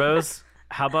 Rose,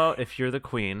 how about if you're the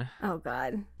Queen? Oh,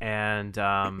 God. And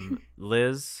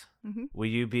Liz, will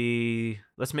you be?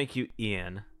 Let's make you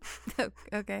Ian.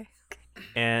 Okay.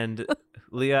 And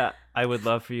Leah, I would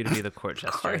love for you to be the court jester.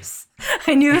 Of course.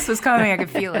 I knew this was coming. I could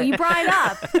feel Well, it. you brought it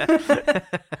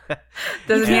up.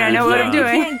 Doesn't mean I know what I'm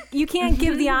doing. You can't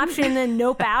give the option and then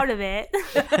nope out of it.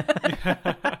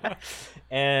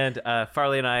 And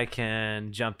Farley and I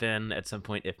can jump in at some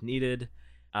point if needed.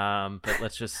 But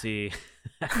let's just see.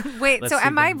 Wait, Let's so see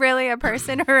am I them. really a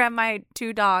person or am I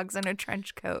two dogs in a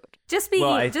trench coat? Just be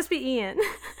Well, Ian. I- Just be Ian.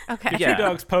 Okay. Yeah. Two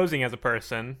dogs posing as a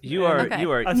person. You are Okay.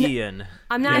 Ian.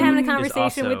 I'm not Ian having a is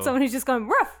conversation with also- someone who's just going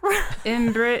ruff, ruff.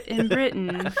 In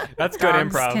Britain, That's good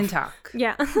dogs improv. can talk.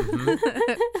 Yeah.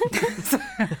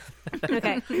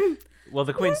 Okay. Well,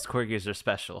 the Queen's corgis are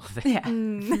special. Yeah.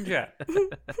 Yeah.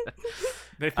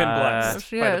 They've been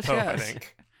blessed by Yes, the Pope, I yes.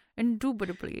 think.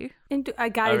 Indubitably. I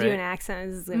gotta do Alright. an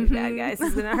accent. This is gonna be bad, guys. This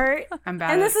is gonna hurt. I'm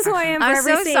bad. And this is who I am for I'm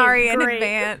every so scene. sorry in Great.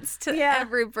 advance to Yeah.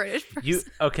 every British person. You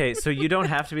okay? So you don't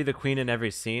have to be the Queen in every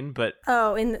scene, but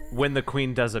Oh, in when the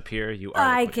Queen does appear, you are.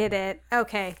 I the Queen. get it.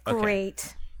 Okay, Okay.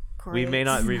 great. We may Great.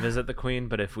 not revisit the Queen,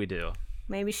 but if we do,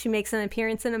 Maybe she makes an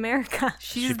appearance in America.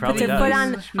 she probably to does. put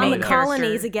on the main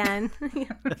colonies character. again.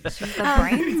 The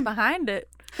brains behind it.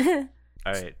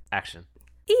 All right, action.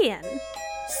 Ian,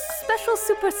 special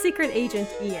super secret agent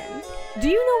Ian. Do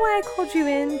you know why I called you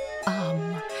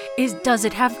in? Does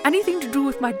it have anything to do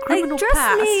with my criminal Address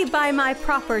past? me by my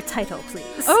proper title,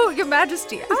 please. Oh, Your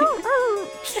Majesty.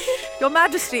 Your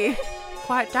Majesty.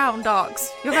 Quiet down, dogs.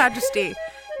 Your Majesty.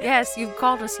 Yes, you've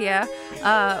called us here.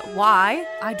 Why?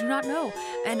 I do not know.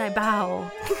 And I bow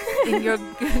in your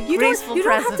You graceful don't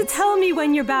presence. have to tell me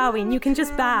when you're bowing. You can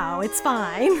just bow. It's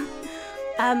fine.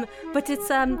 But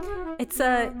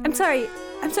I'm sorry,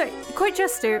 Court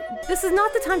Jester, this is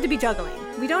not the time to be juggling.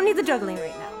 We don't need the juggling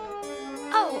right now.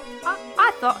 Oh,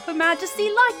 I thought Her Majesty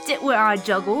liked it where I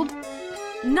juggled.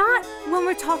 Not when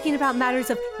we're talking about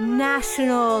matters of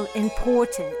national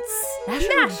importance.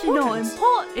 National importance.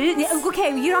 Yeah,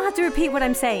 okay, you don't have to repeat what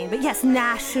I'm saying, but yes,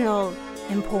 national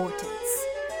importance.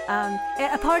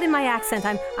 Pardon my accent.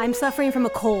 I'm suffering from a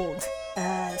cold,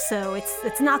 so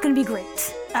it's not going to be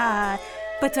great.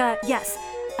 But yes,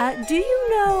 do you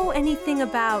know anything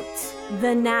about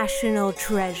the national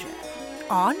treasure?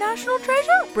 Our national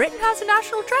treasure? Britain has a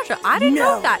national treasure. I didn't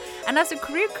No. know that. And as a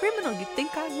career criminal, you'd think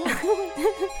I would.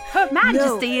 Her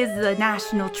Majesty is the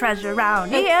national treasure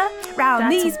round here, round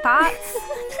That's- these parts.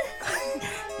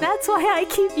 That's why I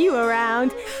keep you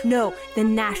around. No, the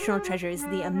national treasure is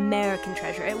the American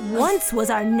treasure. It once was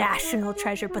our national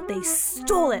treasure, but they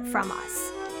stole it from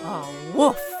us. Oh,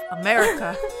 woof.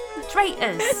 America.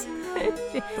 Traitors.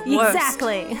 worst.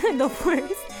 Exactly, the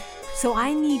worst. So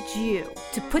I need you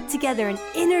to put together an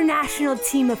international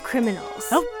team of criminals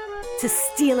to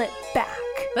steal it back.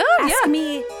 Oh, Ask yeah.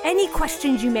 me any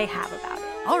questions you may have about it.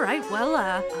 All right,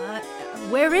 well,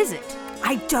 where is it?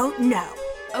 I don't know.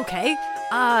 Okay.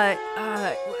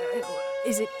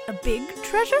 Is it a big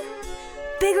treasure?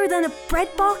 Bigger than a bread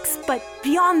box, but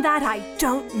beyond that, I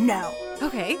don't know.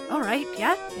 Okay, all right,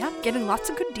 yeah, getting lots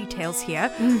of good details here.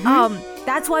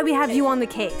 That's why we have you on the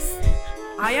case.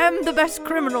 I am the best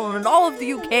criminal in all of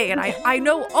the UK, and I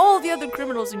know all the other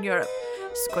criminals in Europe.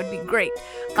 This is going to be great.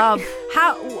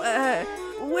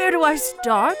 Where do I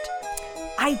start?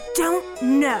 I don't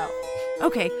know.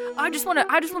 Okay, I just want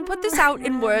to put this out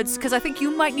in words because I think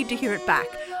you might need to hear it back.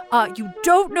 You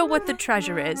don't know what the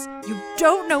treasure is. You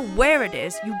don't know where it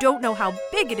is. You don't know how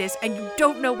big it is, and you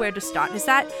don't know where to start.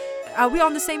 Are we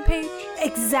on the same page?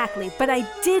 Exactly, but I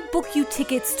did book you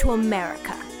tickets to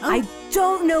America. I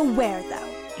don't know where, though.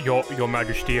 Your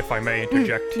Majesty, if I may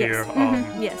interject here.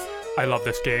 Yes. I love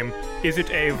this game. Is it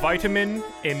a vitamin,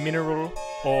 a mineral,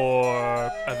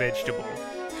 or a vegetable?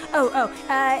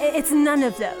 It's none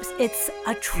of those. It's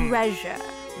a treasure.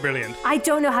 Brilliant. I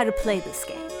don't know how to play this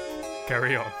game.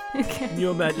 Carry on.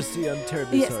 Your Majesty, I'm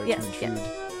terribly Yes, sorry yes, to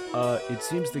intrude. It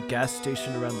seems the gas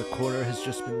station around the corner has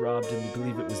just been robbed, and we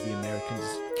believe it was the Americans.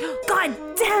 God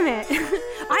damn it!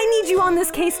 I need you on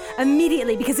this case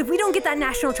immediately because if we don't get that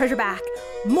national treasure back,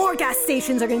 more gas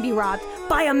stations are going to be robbed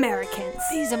by Americans.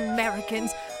 These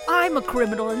Americans. I'm a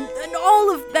criminal, and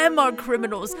all of them are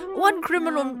criminals. One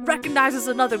criminal recognizes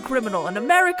another criminal, and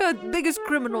America, biggest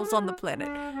criminals on the planet.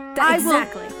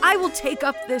 Exactly. I will take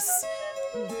up this.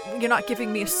 You're not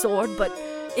giving me a sword, but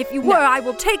if you were, I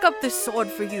will take up this sword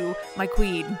for you, my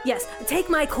queen. Yes, take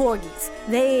my corgis.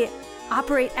 They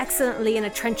operate excellently in a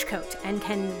trench coat and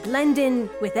can blend in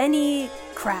with any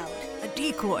crowd. A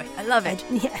decoy. I love it.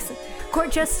 Yes.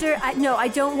 Court Jester, I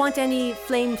don't want any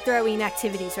flame-throwing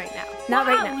activities right now. Not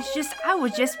right now. I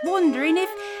was just wondering if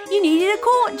you needed a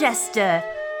court jester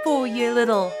for your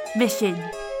little mission.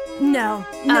 No,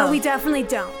 Oh. we definitely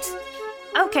don't.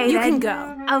 Okay, You then.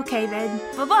 can go. Okay, then.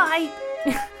 Bye-bye.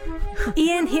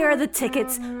 Ian, here are the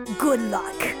tickets. Good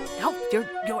luck. No,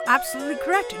 you're absolutely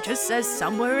correct. It just says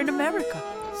somewhere in America.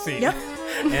 See. Yep.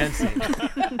 And see.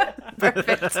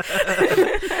 Perfect.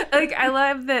 Like, I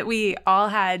love that we all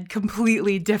had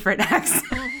completely different accents.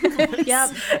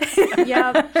 Yep.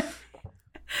 Yep.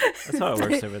 That's how it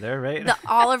works over there, right? The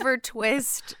Oliver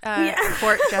Twist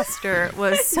court jester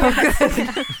was so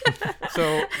good.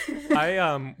 So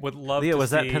I would love Leah, to was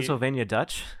see... that Pennsylvania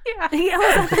Dutch? It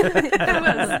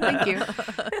was. Thank you.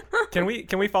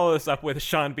 Can we follow this up with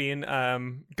Sean Bean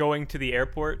going to the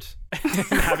airport and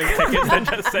having tickets that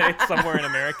just say somewhere in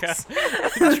America,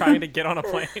 trying to get on a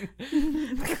plane?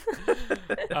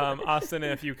 Austin,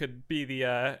 if you could be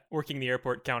the working the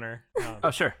airport counter.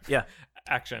 Oh, sure. Yeah.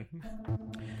 Action.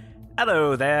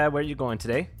 Hello there. Where are you going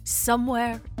today?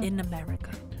 Somewhere in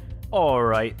America. All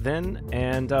right, then.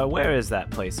 And where is that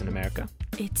place in America?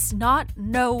 It's not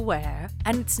nowhere,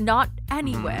 and it's not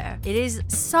anywhere. It is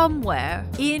somewhere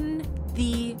in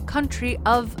the country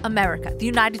of America, the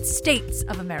United States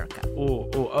of America. Oh,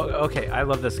 okay. I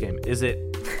love this game. Is it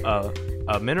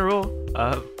a mineral,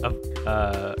 a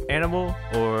animal,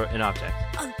 or an object?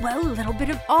 Well, a little bit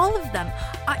of all of them.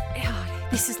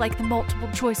 This is like the multiple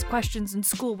choice questions in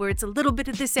school where it's a little bit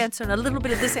of this answer and a little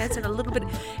bit of this answer and a little bit.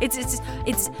 It's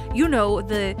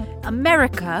the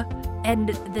America and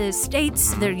the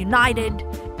states, they're united,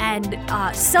 and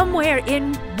somewhere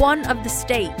in one of the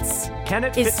states. Can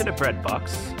it fit in a bread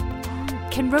box?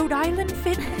 Can Rhode Island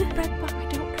fit in a bread box?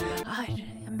 I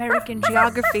don't. American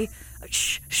geography.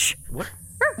 Shh. What?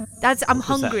 I'm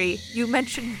hungry. You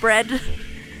mentioned bread.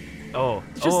 Oh.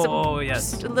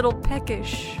 Yes. Just a little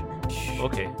peckish.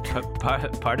 Okay.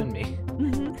 Pardon me.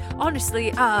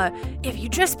 Honestly, if you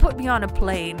just put me on a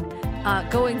plane,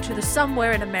 going to the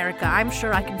somewhere in America, I'm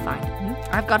sure I can find it.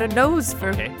 I've got a nose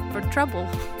for trouble.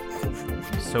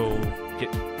 So,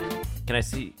 can I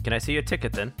see your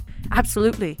ticket then?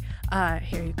 Absolutely.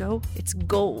 Here you go. It's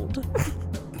gold.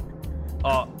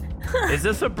 Oh, is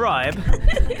this a bribe?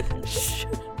 Shh.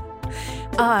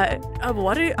 What? I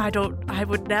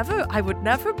would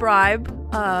never bribe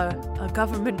a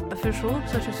government official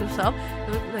such as yourself,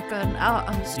 like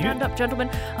a stand-up gentleman.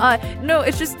 No,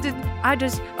 it's just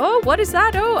oh, what is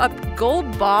that? Oh, a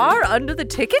gold bar under the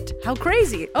ticket? How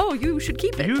crazy! Oh, you should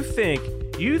keep it.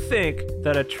 You think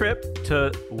that a trip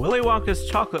to Willy Wonka's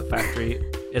chocolate factory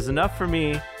is enough for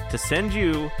me to send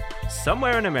you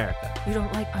somewhere in America?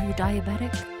 Are you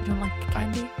diabetic? You don't like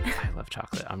candy? I love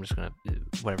chocolate. I'm just gonna,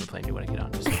 whatever plane you want to get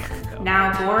on, just let it go.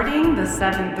 Now boarding the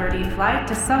 7:30 flight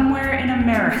to somewhere in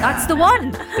America. That's the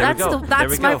one. There we go.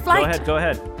 That's my flight. Go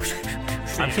ahead.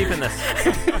 I'm keeping this.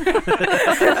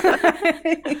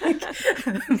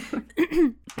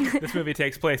 This movie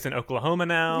takes place in Oklahoma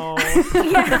now.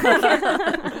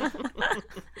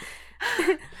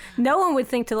 No one would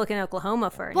think to look in Oklahoma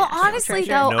for a Well, national honestly,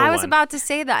 treasure. though, No I was one. about to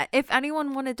say that if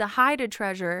anyone wanted to hide a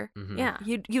treasure, Yeah.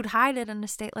 you'd hide it in a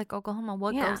state like Oklahoma.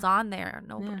 What Yeah. goes on there?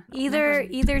 Nobody.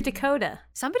 Either Dakota.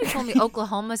 Somebody told me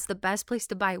Oklahoma's the best place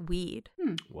to buy weed.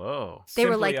 Whoa. They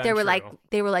were Simply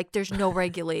like, there's no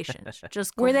regulations.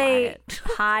 Just go Were buy they it.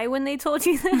 high when they told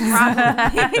you this?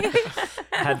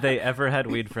 Had they ever had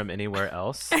weed from anywhere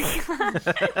else?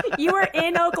 You were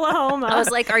in Oklahoma. I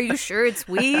was like, are you sure it's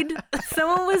weed?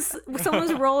 Someone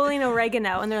was rolling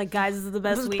oregano, and they're like, "Guys, this is the It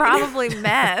best was weed." probably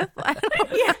meth. I don't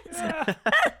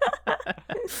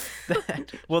know.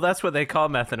 Well, that's what they call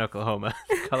meth in Oklahoma.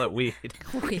 They call it weed.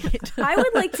 Weed. I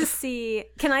would like to see.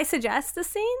 Can I suggest a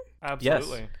scene?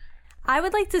 Absolutely. I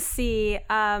would like to see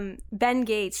Ben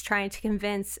Gates trying to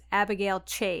convince Abigail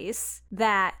Chase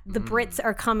that the Brits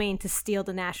are coming to steal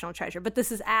the national treasure. But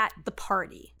this is at the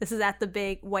party. This is at the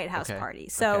big White House Okay. party.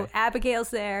 So Okay. Abigail's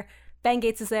there. Ben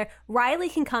Gates is there. Riley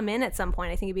can come in at some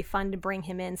point. I think it'd be fun to bring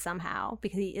him in somehow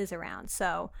because he is around.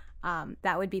 So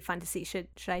that would be fun to see. Should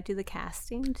I do the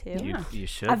casting too? You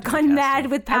should. I've do gone casting.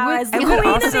 mad with power as the I would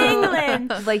Queen of also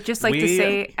England. just like to We-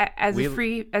 say as we-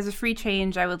 a free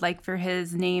change, I would like for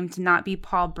his name to not be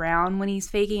Paul Brown when he's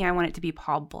faking. I want it to be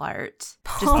Paul Blart.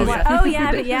 Oh, oh yeah,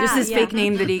 but yeah, just his yeah. fake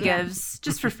name that he gives,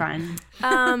 just for fun.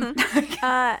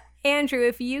 Andrew,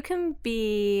 if you can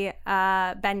be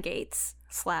Ben Gates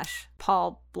 /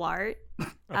 Paul Blart,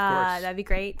 course. that'd be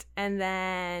great. And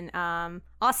then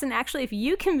Austin, actually, if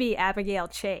you can be Abigail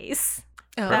Chase,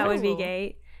 that would be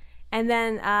great. And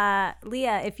then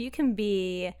Leah, if you can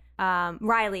be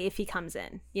Riley, if he comes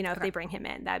in, if they bring him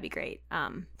in, that'd be great.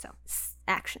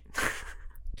 Action.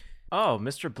 Oh,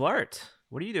 Mr. Blart,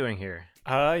 what are you doing here?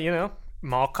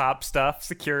 mall cop stuff,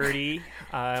 security.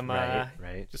 I'm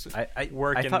right. just I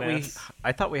working thought this.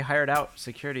 I thought we hired out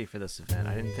security for this event.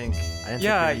 I didn't think we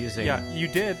were using. Yeah, you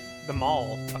did. The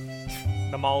mall.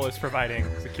 The mall is providing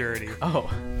security. Oh,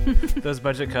 those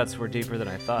budget cuts were deeper than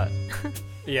I thought.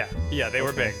 Yeah, they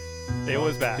were big. It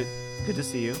was bad. Good to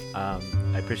see you.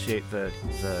 I appreciate the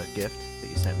gift that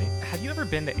you sent me. Have you ever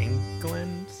been to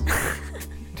England?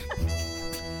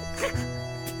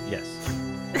 Yes.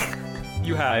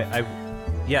 You have.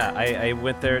 I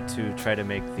went there to try to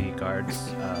make the guards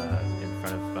in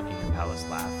front of Buckingham Palace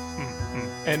laugh.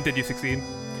 And did you succeed?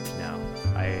 No,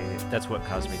 that's what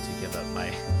caused me to give up my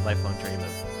lifelong dream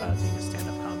of being a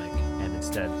stand-up comic and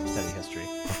instead study history.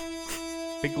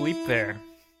 Big leap there.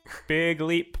 Big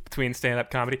leap between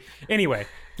stand-up comedy. Anyway,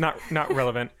 not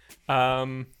relevant.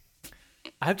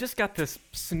 I've just got this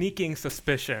sneaking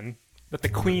suspicion that the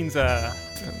Queen's let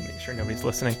me make sure nobody's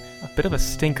listening, a bit of a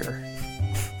stinker.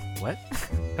 What?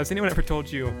 Has anyone ever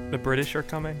told you the British are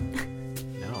coming?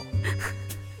 No.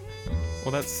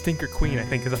 Well, that stinker Queen, I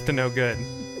think, is up to no good.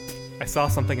 I saw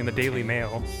something in the Daily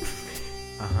Mail.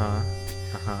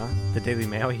 The Daily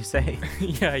Mail, you say?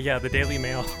 yeah, the Daily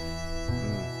Mail.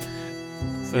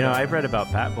 So, I've read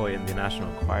about Bat Boy in the National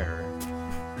Enquirer.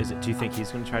 Do you think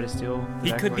he's going to try to steal?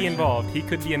 He could be involved.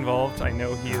 I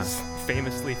know he is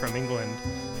famously from England.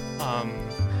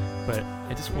 But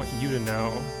I just want you to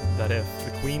know that if the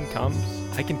Queen comes,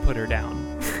 I can put her down.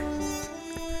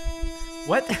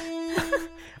 What?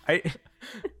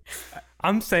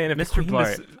 I'm saying if Mr.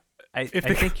 Blart, I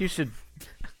think you should.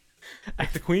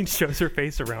 If the Queen shows her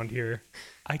face around here,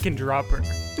 I can drop her.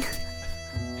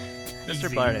 Mr.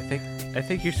 Blart, I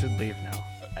think you should leave now.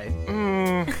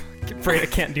 Afraid I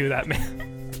can't do that,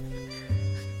 man.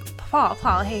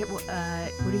 Paul, hey, what are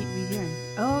you doing?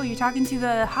 Oh, you're talking to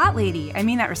the hot lady. I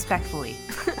mean that respectfully.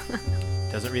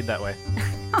 Doesn't read that way.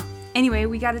 Anyway,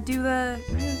 we gotta do the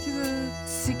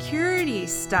security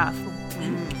stuff.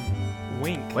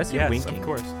 Wink. What's he winking? Of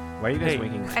course. Why are you guys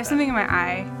winking? I have something in my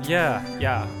eye. Yeah.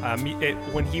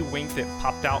 When he winked, it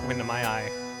popped out into my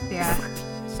eye. Yeah.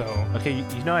 So. Okay,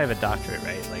 you know I have a doctorate,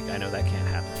 right? Like, I know that can't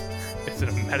happen. Is it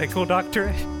a medical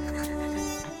doctorate?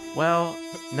 Well,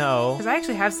 no. Because I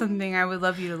actually have something I would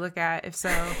love you to look at, if so.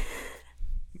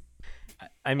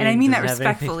 I mean, and I mean that does it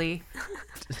have respectfully.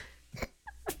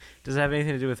 Does it have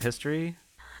anything to do with history?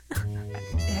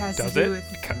 It has Does to do it?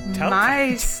 with Tell my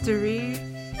history.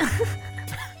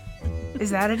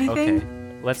 Is that anything? Okay,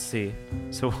 let's see.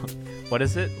 So, what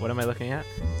is it? What am I looking at?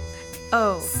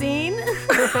 Oh. Scene?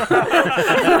 Oh,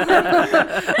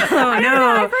 I no. don't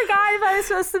know, I forgot if I was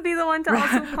supposed to be the one to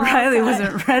also call Riley that.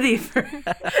 wasn't ready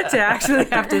to actually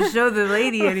have to show the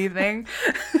lady anything.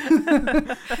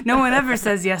 No one ever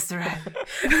says yes to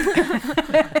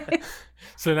Riley.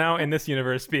 So now in this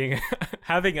universe,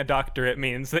 having a doctorate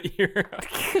means that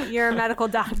You're a medical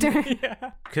doctor.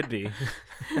 Yeah. Could be.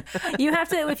 You have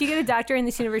to, if you get a doctor in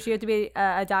this universe, you have to be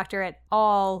a doctor at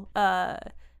all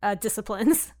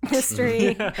disciplines.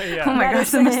 History. Yeah. Oh my gosh,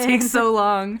 that must take so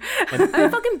long. I mean,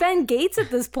 fucking Ben Gates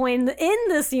at this point in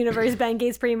this universe. Ben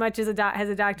Gates pretty much is has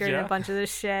a doctorate in Yeah. a bunch of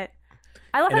this shit.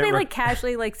 I love how they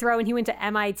casually throw in he went to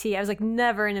MIT. I was like,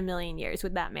 never in a million years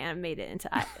would that man have made it into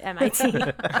MIT.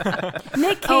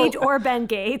 Nick Cage or Ben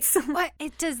Gates. What?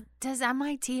 Does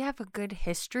MIT have a good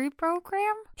history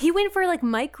program? He went for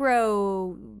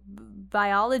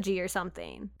microbiology or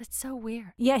something. That's so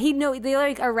weird. Yeah, they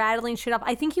are rattling shit off.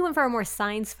 I think he went for a more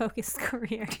science-focused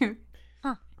career.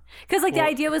 Huh. Because the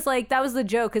idea was that was the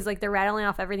joke, because they're rattling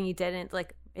off everything he did, and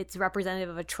it's representative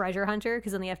of a treasure hunter,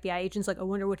 because then the FBI agent's I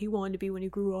wonder what he wanted to be when he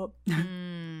grew up.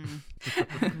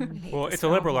 Well, it's a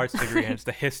liberal arts degree and it's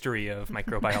the history of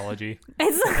microbiology.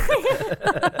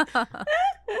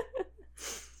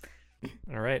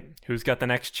 All right. Who's got the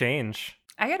next change?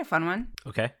 I got a fun one.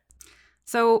 Okay.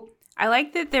 So I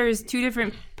like that there's two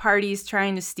different parties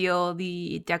trying to steal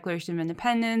the Declaration of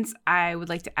Independence. I would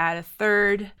like to add a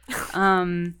third.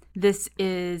 This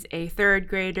is a third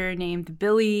grader named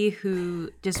Billy who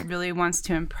just really wants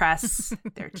to impress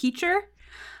their teacher.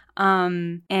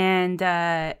 And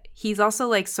he's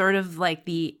also sort of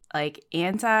the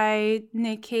anti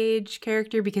Nick Cage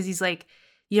character, because he's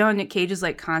Nick Cage is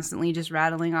constantly just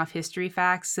rattling off history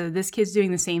facts. So this kid's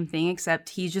doing the same thing, except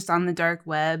he's just on the dark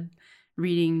web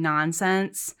reading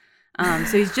nonsense.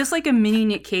 So he's just like a mini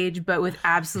Nick Cage, but with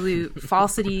absolute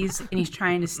falsities, and he's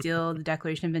trying to steal the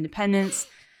Declaration of Independence.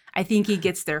 I think he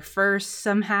gets there first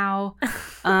somehow.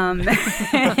 And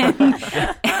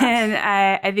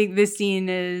I think this scene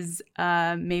is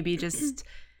maybe just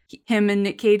him and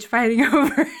Nick Cage fighting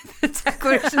over the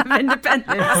Declaration of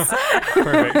Independence.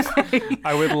 Perfect.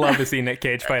 I would love to see Nick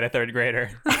Cage fight a third grader.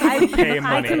 Pay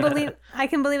money. I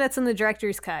can believe that's in the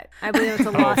director's cut. I believe it's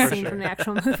a lost scene from the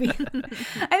actual movie.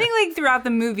 I think like throughout the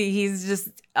movie, he's just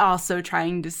also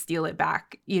trying to steal it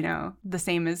back, you know, the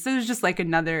same as there's just like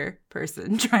another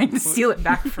person trying to steal it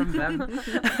back from them.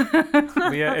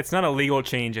 Yeah, it's not a legal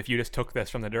change if you just took this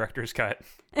from the director's cut.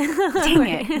 Dang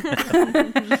it.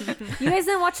 You guys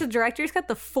didn't watch the director's cut?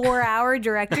 The 4-hour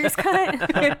director's cut?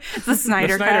 It's the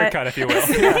Snyder cut, if you will.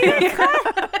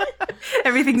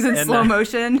 Everything's in slow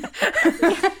motion.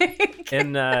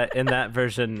 In that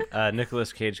version,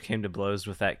 Nicolas Cage came to blows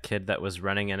with that kid that was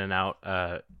running in and out,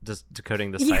 just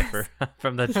decoding the cipher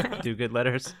from the Do Good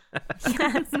letters.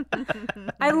 Yes.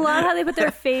 I love how they put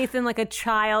their faith in like a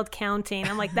child counting.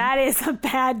 I'm like, that is a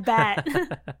bad bet.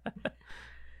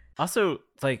 Also,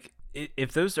 like,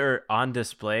 if those are on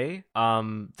display,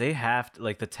 they have to,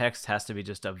 like, the text has to be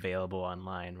just available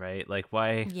online, right? Like,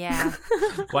 why? Yeah.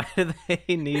 Why do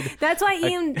they need? That's why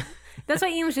Ian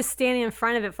was just standing in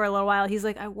front of it for a little while. He's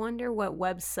like, I wonder what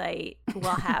website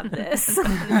will have this.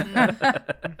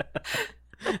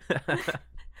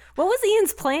 What was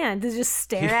Ian's plan? To just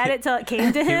stare at it till it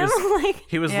came to him?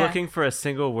 He was looking for a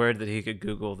single word that he could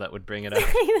Google that would bring it up.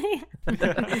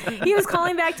 He was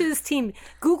calling back to his team,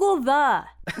 Google of.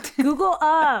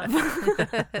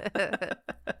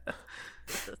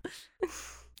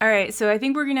 All right, so I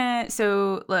think we're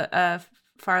gonna.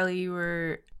 Farley, you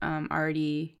were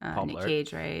already Nick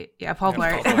Cage, right? Yeah, Paul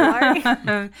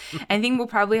Blart. I think we'll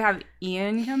probably have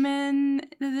Ian come in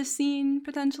to this scene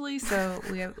potentially. So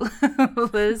we have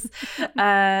Liz,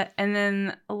 and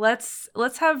then let's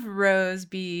have Rose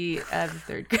be the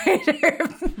third grader.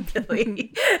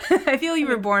 Billy, I feel you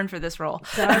were born for this role.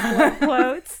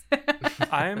 Quotes.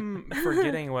 I'm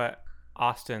forgetting what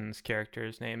Austin's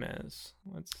character's name is.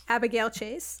 Abigail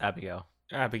Chase. Abigail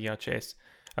Chase.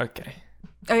 Okay.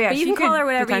 Oh yeah, but you can call her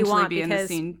whatever you want be in the because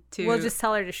scene too. we'll just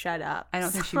tell her to shut up. I don't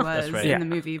think she was right. in the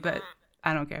movie, but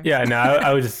I don't care. Yeah, no,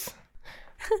 I was just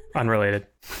unrelated.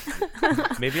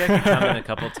 Maybe I could come in a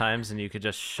couple times and you could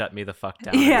just shut me the fuck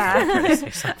down. Yeah.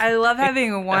 I love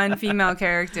having one female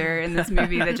character in this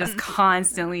movie that just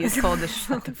constantly is told to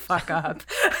shut the fuck up.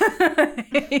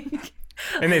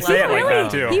 And they say it like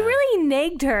that too. He really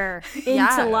nagged her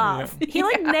into love. Yeah. He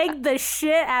like nagged the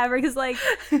shit out of her because like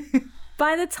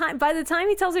by the time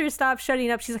he tells her to stop shutting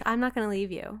up, she's like, I'm not gonna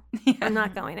leave you. I'm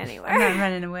not going anywhere. I'm not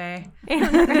running away.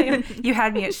 You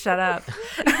had me at shut up.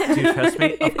 Do you trust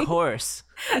me? Of course.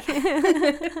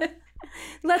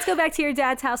 Let's go back to your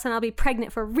dad's house and I'll be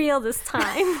pregnant for real this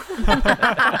time.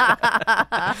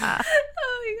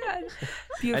 Oh my god.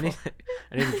 Beautiful.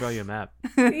 I need to draw you a map.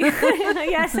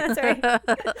 Yes, that's right.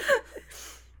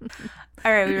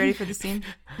 All right, we ready for the scene?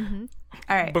 Mm-hmm.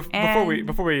 All right.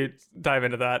 Before we dive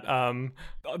into that,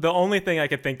 the only thing I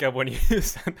could think of when you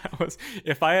said that was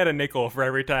if I had a nickel for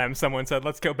every time someone said,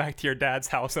 "Let's go back to your dad's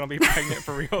house and I'll be pregnant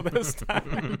for real this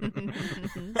time."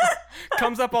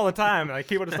 Comes up all the time. Like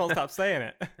people just don't stop saying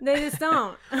it. They just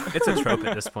don't. It's a trope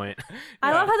at this point.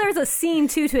 I love how there's a scene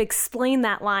too to explain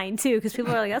that line too, because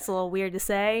people are like, "That's a little weird to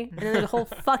say," and then there's a whole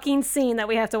fucking scene that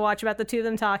we have to watch about the two of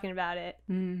them talking about it.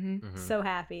 Mm-hmm. So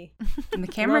happy. And the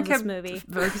camera Love this kept movie.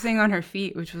 focusing on her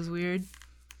feet, which was weird.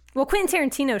 Well, Quentin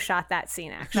Tarantino shot that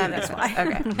scene, actually. That's why.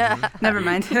 Okay. Never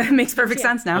mind. That makes perfect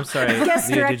sense now. I'm sorry. Guest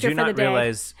Leah, director did you for not the day.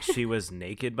 realize she was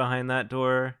naked behind that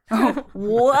door?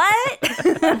 What?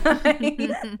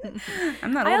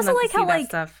 I'm not I old also enough like to see how, that like,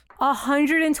 stuff.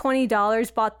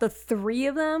 $120 bought the three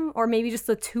of them, or maybe just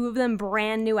the two of them,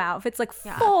 brand new outfits, like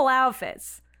full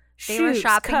outfits. They were Shoes,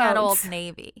 shopping at Old coats.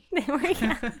 Navy. They were,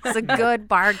 yeah. It's a good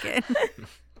bargain.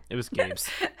 It was Gabe's.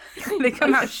 They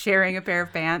come out sharing a pair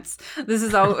of pants. This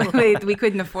is all we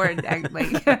couldn't afford.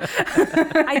 Like,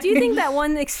 I do think that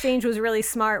one exchange was really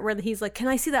smart where he's like, "Can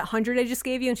I see that 100 I just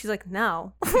gave you?" And she's like,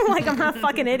 "No." Like, I'm not a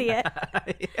fucking idiot.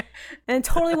 And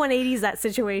totally 180s that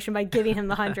situation by giving him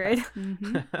the 100.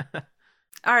 Mm-hmm.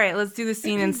 All right, let's do the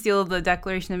scene and steal the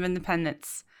Declaration of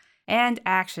Independence. And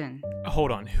action.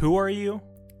 Hold on. Who are you?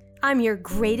 I'm your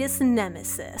greatest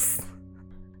nemesis.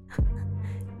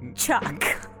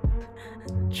 Chuck.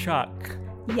 Chuck.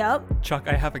 Yup. Chuck,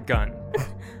 I have a gun.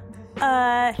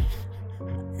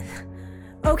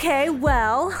 Okay,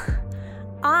 well,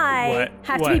 I What?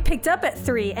 have to be What? picked up at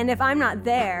 3, and if I'm not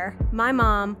there, my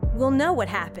mom will know what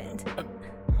happened.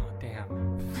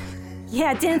 Damn.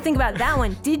 Yeah, didn't think about that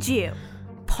one, did you?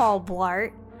 Paul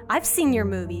Blart. I've seen your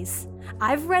movies.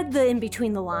 I've read the in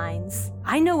between the lines.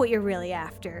 I know what you're really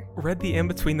after. Read the in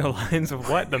between the lines of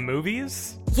what? The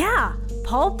movies? Yeah,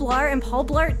 Paul Blart and Paul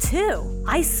Blart 2.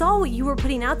 I saw what you were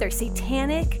putting out there.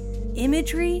 Satanic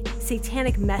imagery,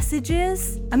 satanic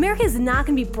messages. America is not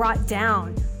going to be brought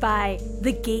down by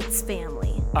the Gates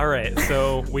family. All right,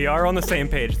 so we are on the same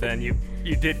page then. You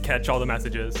did catch all the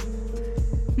messages.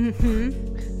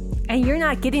 And you're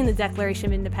not getting the Declaration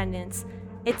of Independence.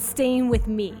 It's staying with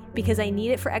me because I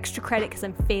need it for extra credit because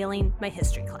I'm failing my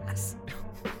history class.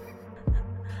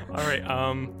 All right,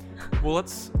 well,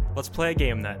 let's play a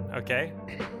game then, okay?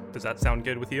 Does that sound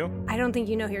good with you? I don't think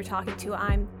you know who you're talking to.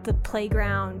 I'm the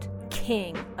playground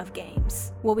king of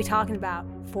games. We'll be talking about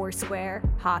Foursquare,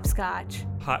 hopscotch,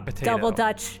 Hot potato. double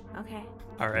dutch. Okay,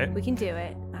 All right. we can do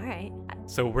it. All right.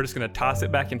 So we're just gonna toss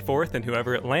it back and forth, and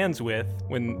whoever it lands with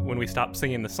when we stop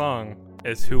singing the song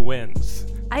is who wins.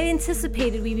 I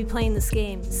anticipated we'd be playing this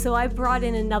game, so I brought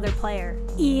in another player.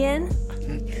 Ian?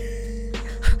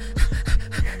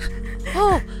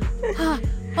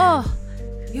 Oh,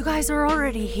 you guys are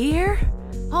already here?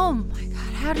 Oh my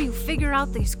god, how do you figure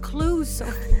out these clues? So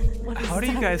How do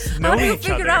you guys know How do you each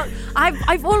figure other? out?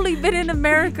 I've only been in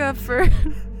America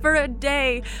for a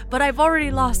day, but I've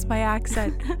already lost my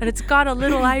accent and it's got a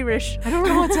little Irish. I don't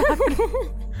know what's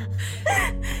happening.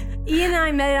 Ian and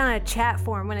I met on a chat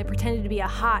forum when I pretended to be a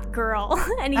hot girl,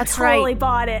 and he That's totally right.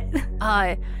 bought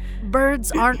it.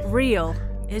 Birds aren't real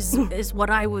is what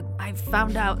I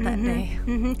found out that day.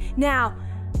 Now,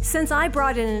 since I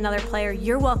brought in another player,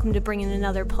 you're welcome to bring in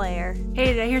another player.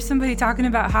 Hey, did I hear somebody talking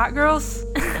about hot girls?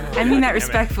 I mean that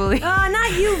respectfully.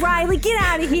 Not you, Riley. Get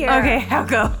out of here. Okay, I'll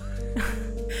go.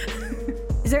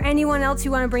 Is there anyone else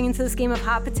you want to bring into this game of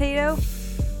hot potato?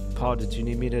 Paul, did you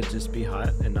need me to just be hot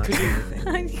and not do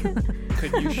anything?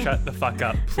 Could you shut the fuck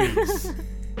up, please?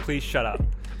 Please shut up.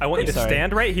 I want you to Sorry.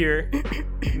 stand right here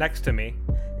next to me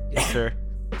Yes, sir.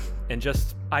 and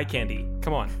just eye candy.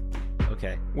 Come on.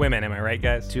 Okay. Women, am I right,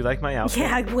 guys? Do you like my outfit?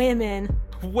 Yeah, women.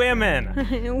 Women!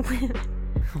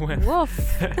 Women.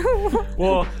 Woof.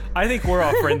 Well, I think we're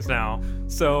all friends now.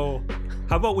 So,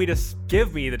 how about we just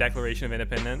give me the Declaration of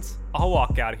Independence? I'll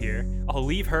walk out here. I'll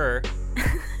leave her.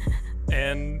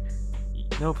 And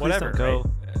No, please whatever. don't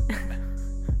go. Right?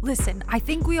 Listen, I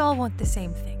think we all want the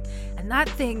same thing, and that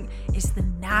thing is the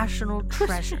national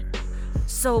treasure.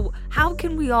 So how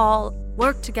can we all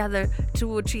work together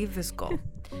to achieve this goal?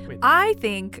 Wait. I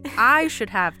think I should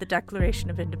have the Declaration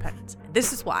of Independence.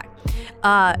 This is why.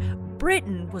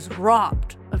 Britain was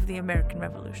robbed of the American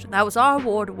Revolution. That was our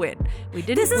war to win. We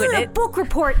didn't This win isn't a it. book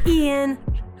report, Ian.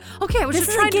 Okay, I was This just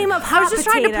is a trying game to. of I was hot just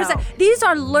trying to potato. present. These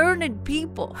are learned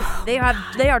people. They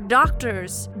are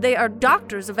doctors. They are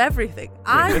doctors of everything.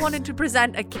 I this- wanted to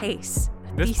present a case.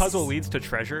 This These- puzzle leads to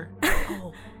treasure.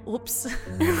 Oh, oops.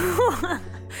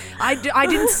 I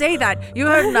didn't say that. You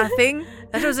heard nothing.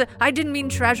 That was I didn't mean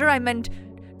treasure. I meant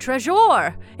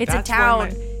treasure. It's That's a why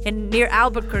town near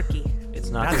Albuquerque. It's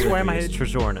not That's why my- it's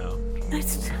Trezorno.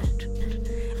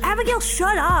 Abigail,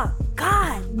 shut up.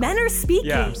 God, men are speaking.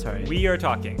 Yeah, I'm sorry. We are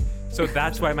talking. So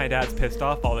that's why my dad's pissed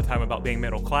off all the time about being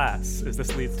middle class, is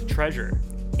this leads to treasure.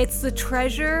 It's the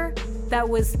treasure that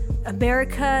was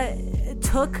America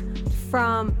took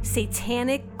from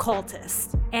satanic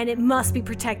cultists, and it must be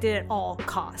protected at all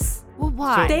costs. Well,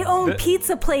 why? They own The-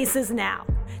 pizza places now.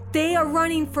 They are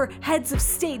running for heads of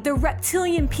state. They're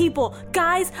reptilian people.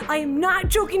 Guys, I am not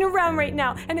joking around right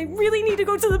now, and I really need to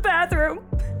go to the bathroom.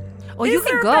 Well, you Is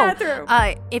there can a go.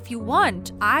 bathroom? If you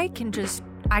want, I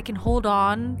can hold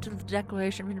on to the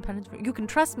Declaration of Independence. You can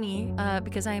trust me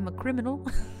because I am a criminal.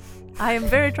 I am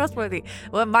very trustworthy.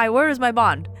 Well, my word is my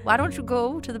bond. Why don't you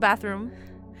go to the bathroom?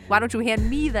 Why don't you hand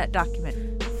me that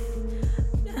document?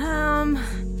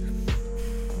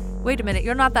 Wait a minute,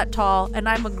 you're not that tall, and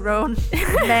I'm a grown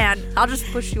man. I'll just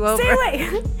push you over. Stay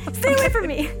away. Stay away from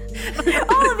me.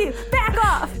 All of you, back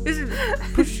off.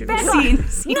 Push you. Back Scene.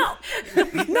 off. No.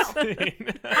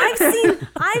 I've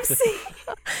seen.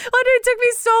 Why did it took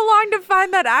me so long to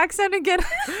find that accent again?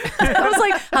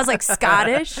 I was like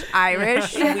Scottish,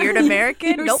 Irish, weird American.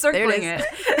 You were Nope, there circling it is.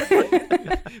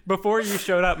 it. Before you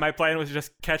showed up, my plan was to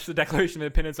just catch the Declaration of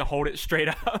Independence and hold it straight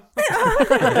up.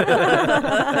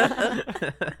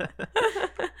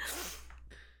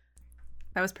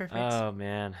 That was perfect. Oh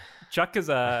man. Chuck is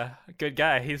a good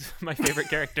guy. He's my favorite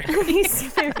character. He's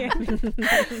very good.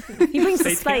 He brings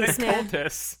the Satanic spice, man.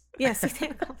 cultists. Yes,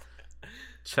 satanic.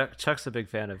 Chuck's a big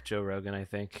fan of Joe Rogan, I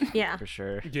think. Yeah. For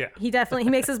sure. Yeah. He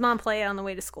makes his mom play it on the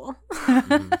way to school.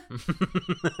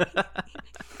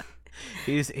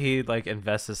 He like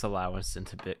invests his allowance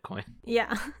into Bitcoin.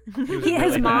 Yeah. was His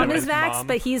really mad mom when is his vaxxed, mom-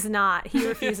 but he's not. He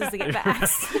refuses to get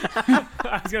vaxxed.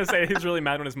 I was gonna say he was really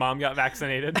mad when his mom got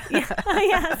vaccinated.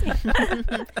 Yes.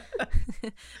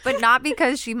 But not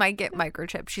because she might get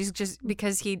microchipped. She's just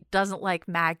because he doesn't like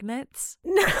magnets.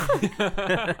 No.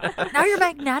 Now you're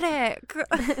magnetic.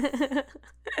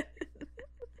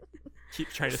 Keep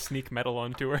trying to sneak metal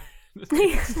onto her.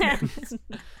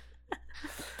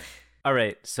 All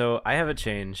right, so I have a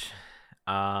change,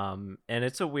 and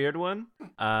it's a weird one,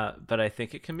 but I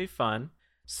think it can be fun.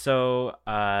 So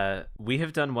we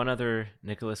have done one other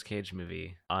Nicolas Cage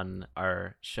movie on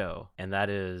our show, and that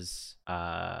is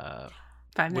 5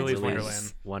 Willy's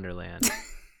Minutes. Wonderland. Wonderland.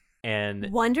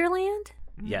 And Wonderland?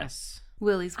 yes,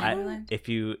 Willy's I- Wonderland. if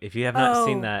you have not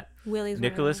seen Oh, that, Willy's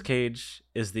Nicolas Wonderland. Cage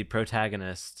is the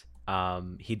protagonist.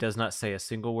 He does not say a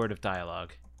single word of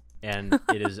dialogue, and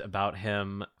it is about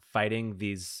him fighting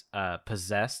these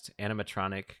possessed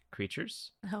animatronic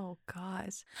creatures. Oh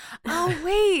gosh. Oh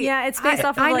wait. Yeah, it's based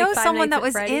off of, I like, know Five someone Nights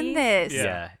that at was in Freddy's. this.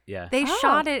 Yeah. Yeah. They Oh.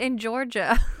 shot it in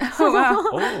Georgia. Oh, wow.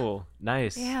 Oh,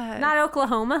 nice. Yeah. Not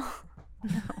Oklahoma.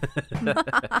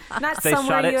 Not They somewhere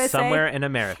shot it USA. somewhere in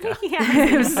America. Yeah.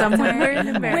 It was somewhere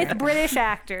in America. With British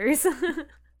actors.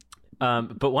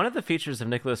 But one of the features of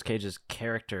Nicolas Cage's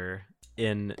character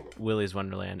in Willy's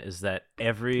Wonderland is that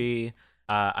every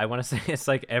I want to say it's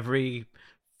like every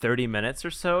 30 minutes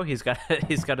or so he's got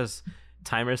his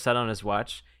timer set on his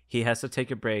watch. He has to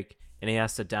take a break and he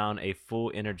has to down a full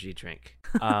energy drink.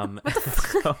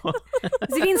 So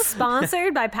Is he being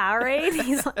sponsored by Powerade?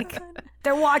 He's like,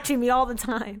 they're watching me all the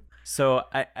time. So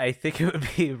I think it would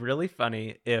be really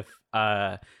funny if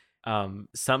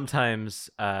sometimes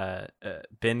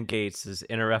Ben Gates is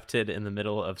interrupted in the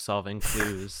middle of solving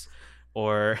clues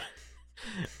or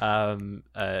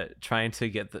trying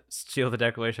to steal the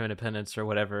Declaration of Independence or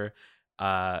whatever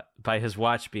by his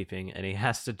watch beeping, and he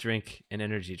has to drink an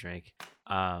energy drink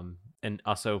and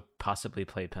also possibly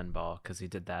play pinball because he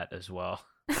did that as well.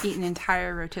 Eat an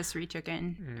entire rotisserie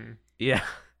chicken. Yeah.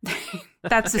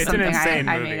 That's just It's an something insane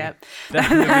I movie. made up.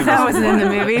 That movie That was wasn't in the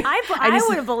wild. movie. I just-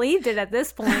 would have believed it at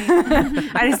this point.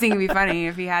 I just think it'd be funny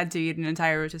if he had to eat an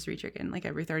entire rotisserie chicken like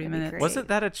every 30 minutes. great. Wasn't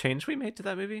that a change we made to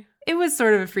that movie? It was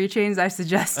sort of a free change I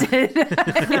suggested.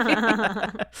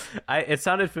 It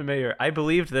sounded familiar. I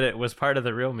believed that it was part of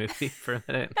the real movie for a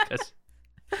minute. 'Cause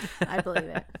I believe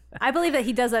it. I believe that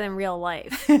he does that in real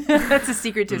life. That's a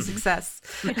secret to success.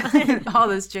 All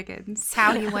those chickens. It's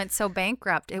how he went so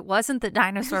bankrupt. It wasn't the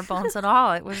dinosaur bones at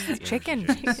all. It was the chicken.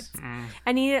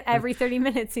 And he needed every 30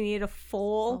 minutes. He needed a A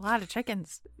full lot of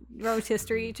chickens.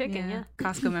 rotisserie chicken. Yeah.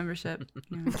 Costco membership.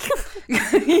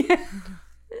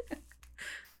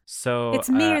 So It's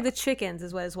me or the chickens,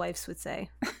 is what his wives would say.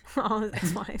 All his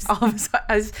ex-wives. All of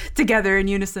us together in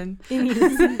unison. In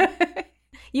unison.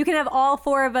 You can have all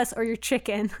four of us or your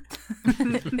chicken.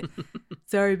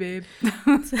 Sorry, babe.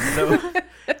 So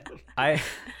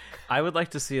I would like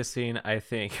to see a scene, I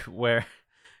think, where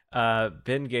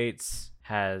Ben Gates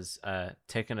has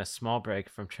taken a small break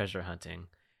from treasure hunting,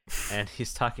 and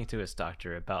he's talking to his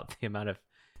doctor about the amount of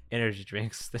energy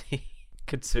drinks that he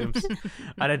consumes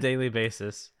on a daily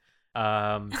basis.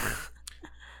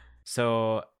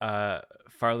 So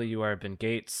Farley, you are Ben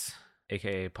Gates,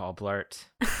 aka Paul Blart.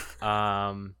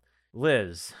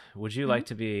 Liz, would you like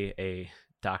to be a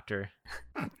doctor?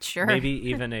 Sure. Maybe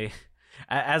even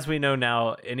as we know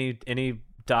now, any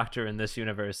doctor in this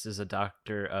universe is a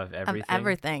doctor of everything. Of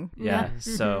everything. Yeah.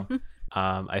 So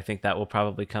I think that will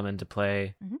probably come into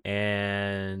play.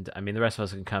 And I mean, the rest of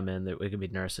us can come in. That we could be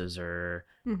nurses or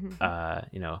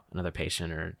another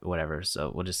patient or whatever.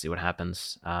 So we'll just see what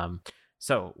happens.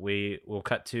 So we will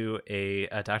cut to a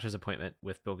doctor's appointment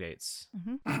with Bill Gates.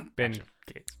 Ben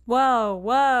Gates. Whoa.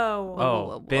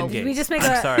 Oh, Ben Gates. Did we just make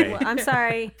I'm a... sorry. I'm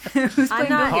sorry. Who's I'm playing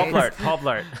not- Bill Paul Gates? Blart. Paul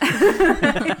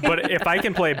Blart. But if I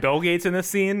can play Bill Gates in this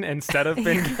scene instead of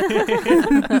Ben Gates,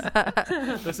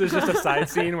 this is just a side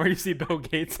scene where you see Bill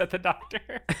Gates at the doctor.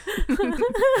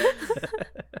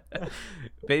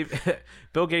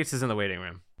 Bill Gates is in the waiting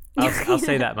room. I'll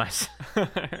say that much.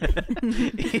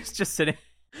 He's just sitting.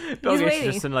 Bill He's Gates waiting.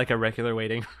 is just in like a regular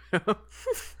waiting room.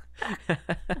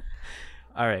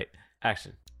 All right,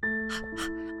 action.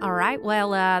 All right.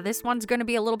 Well, this one's going to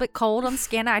be a little bit cold on the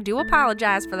skin. I do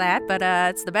apologize for that, but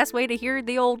it's the best way to hear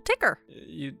the old ticker.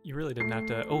 You really didn't have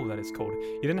to. Oh, that is cold.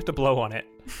 You didn't have to blow on it.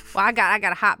 Well, I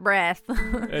got a hot breath.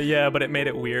 Yeah, but it made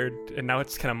it weird, and now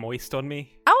it's kind of moist on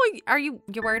me. Oh, are you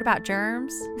worried about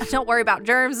germs? Don't worry about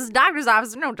germs. This doctor's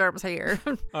office, no germs here.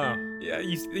 Oh, yeah.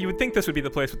 You would think this would be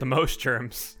the place with the most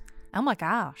germs. Oh my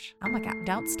gosh. Oh my God.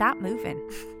 Don't stop moving.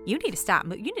 You need to stop.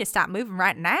 You need to stop moving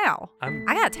right now. I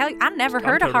gotta tell you, I never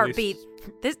heard a totally heartbeat.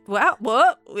 This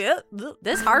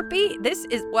this heartbeat. This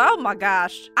is. Oh my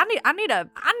gosh. I need a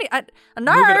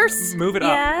nurse. Move it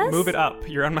Yes? up. Move it up.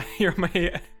 You're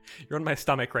on my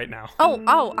stomach right now.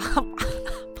 Oh,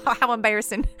 how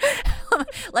embarrassing.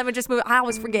 Let me just move. I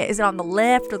always forget. Is it on the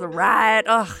left or the right?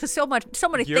 Oh, so many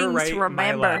You're things right, to my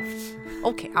remember. left.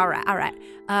 Okay, all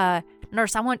right.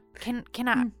 Nurse, I want. Can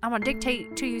I? I'm gonna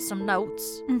dictate to you some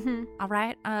notes. Mm-hmm. All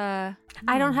right. I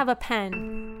don't have a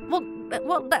pen.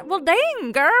 Well,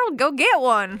 dang, girl, go get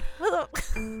one.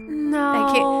 No,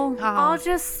 Oh. I'll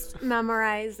just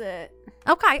memorize it.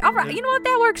 Okay, all right. You know what?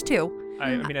 That works too.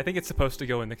 I mean, I think it's supposed to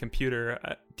go in the computer.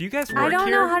 Do you guys work I don't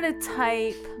here? know how to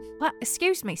type. What?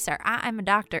 Excuse me, sir. I am a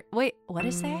doctor. Wait, what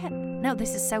is that? No,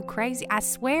 this is so crazy. I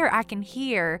swear I can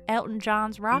hear Elton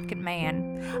John's Rocket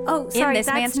Man. Oh, sorry, this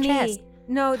that's man's me. chest.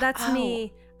 No, that's Oh.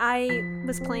 me. I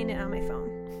was playing it on my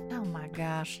phone. Oh my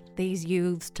gosh, these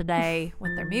youths today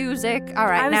with their music. All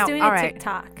right, I was now, doing all a right.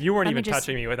 TikTok. You weren't Let me even just-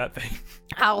 touching me with that thing.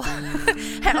 Oh,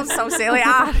 I'm so silly.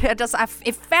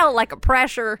 It felt like a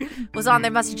pressure was on.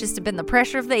 There must have just been the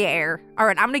pressure of the air. All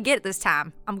right, I'm gonna get it this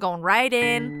time. I'm going right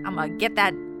in. I'm gonna get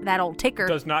that old ticker.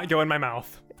 Does not go in my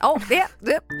mouth. Oh, yeah.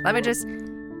 Let me just.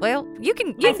 Well, you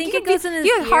can. I think it goes in his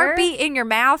You ear. heartbeat in your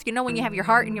mouth. You know when you have your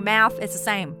heart in your mouth, it's the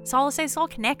same. It's all the same. It's all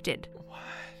connected.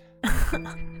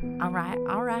 All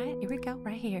right. Here we go.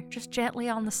 Right here. Just gently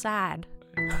on the side.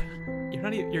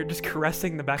 You're just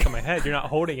caressing the back of my head. You're not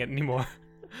holding it anymore.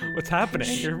 What's happening?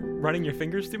 You're running your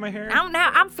fingers through my hair?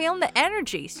 I'm feeling the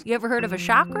energies. You ever heard of a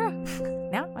chakra?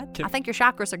 No, I think your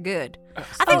chakras are good.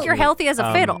 I think you're healthy as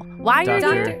a fiddle. Why are you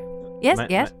Doctor, here? Yes,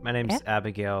 yes. My name's yes.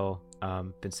 Abigail.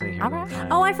 Been sitting here a long Alright.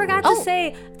 time. Oh, I forgot to Oh.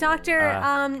 say, Dr.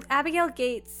 Abigail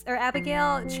Gates, or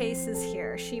Abigail Chase is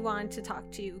here. She wanted to talk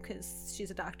to you because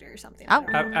she's a doctor or something. I Oh.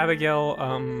 don't know. Abigail,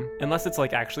 unless it's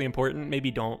like actually important,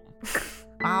 maybe don't.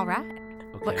 All right.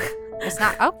 Okay. It's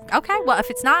not. Oh, okay. Well, if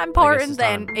it's not important, it's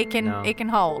then not. it can No. it can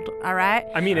hold. All right.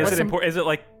 I mean, is it Listen- important? Is it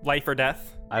like life or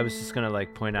death? I was just gonna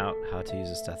point out how to use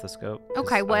a stethoscope. 'cause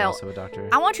Okay, well, I'm also a doctor.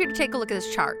 I want you to take a look at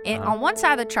this chart. And on one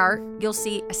side of the chart, you'll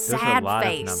see a Those are a sad lot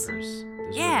face. of numbers.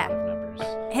 Those Yeah. are a lot of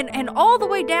numbers. And all the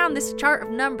way down this chart of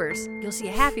numbers, you'll see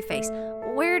a happy face.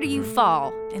 Where do you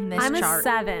fall in this I'm chart? a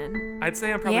 7. I'd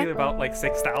say I'm probably Yeah. about like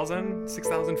 6,000,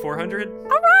 6,400.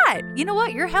 All right. You know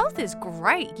what? Your health is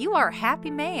great. You are a happy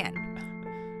man.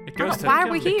 It goes to, why are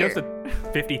we it goes here?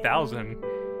 to 50,000.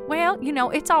 Well, you know,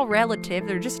 it's all relative.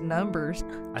 They're just numbers.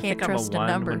 I Can't think trust I'm a a 1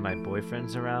 number. when my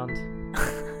boyfriend's around.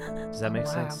 Does that make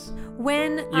Wow. sense?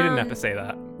 When You didn't have to say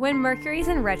that. When Mercury's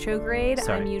in retrograde,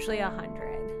 Sorry. I'm usually 100.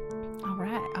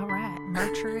 All right.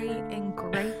 Mercury and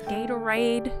great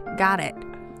Gatorade. Got it.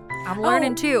 I'm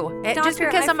learning too. Just doctor,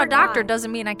 because I I'm a doctor forgot.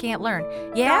 doesn't mean I can't learn.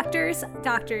 Yeah.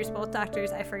 Doctors, both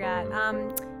doctors, I forgot.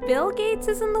 Bill Gates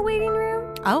is in the waiting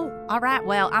room. Oh, all right.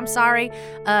 Well, I'm sorry,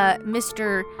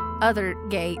 Mr. Other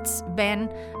Gates, Ben.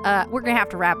 We're gonna have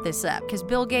to wrap this up because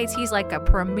Bill Gates, he's like a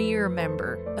premier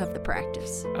member of the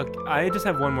practice. Okay, I just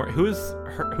have one more. Who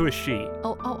is she?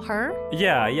 Oh, her?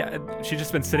 Yeah. She's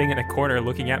just been sitting in a corner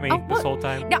looking at me Oh, this what? whole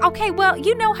time. No, okay, well,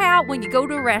 you know how when you go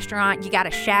to a restaurant, you got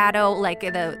a shadow, like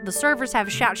the servers have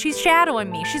a shadow. She's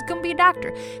shadowing me. She's gonna be a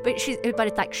doctor, but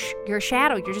it's like, shh, you're a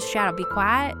shadow. You're just a shadow. Be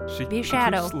quiet. Be a She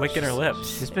shadow. keeps licking her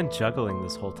lips. She's been juggling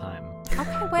this whole time.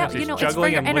 Okay, well, she's you know, it's for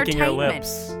juggling your and licking her entertainment.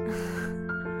 lips.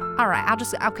 All right,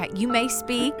 okay. You may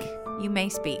speak.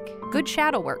 Good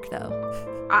shadow work, though.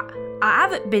 I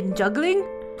haven't been juggling.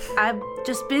 I've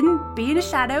just been being a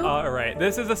shadow. All right,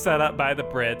 this is a setup by the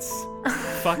Brits.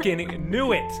 Fucking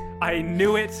knew it. I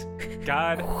knew it.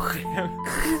 God damn.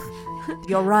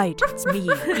 You're right. It's me,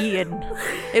 Ian.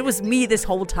 It was me this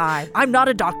whole time. I'm not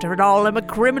a doctor at all. I'm a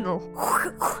criminal.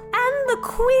 And the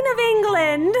Queen of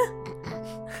England.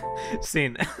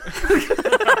 Scene.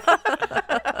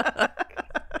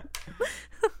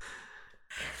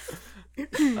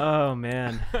 Oh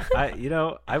man,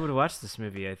 I would watch this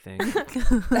movie. I think.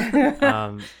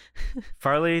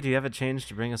 Farley, do you have a change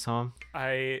to bring us home?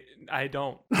 I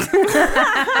don't.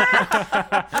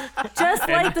 Just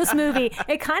like this movie,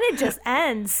 it kind of just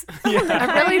ends. It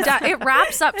really does. It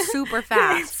wraps up super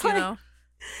fast, It's you like- know?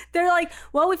 They're like,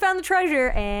 well, we found the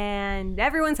treasure and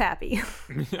everyone's happy.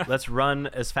 Let's run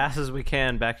as fast as we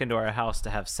can back into our house to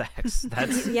have sex.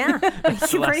 That's Yeah, that's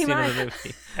the last pretty scene much. of the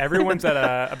movie. Everyone's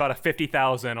at about a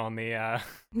 50,000 on the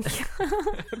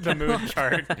the mood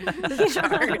chart.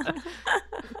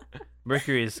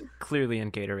 Mercury is clearly in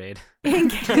Gatorade.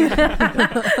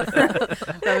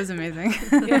 That was amazing.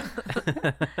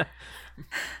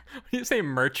 you say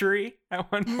Mercury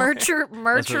at one point?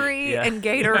 Mercury yeah. and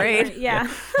Gatorade. Yeah.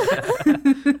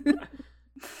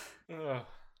 Ugh.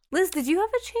 Liz, did you have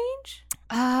a change?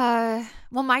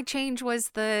 Well, my change was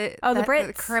the that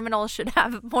Brits. criminal should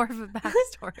have more of a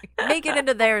backstory. Make it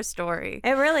into their story.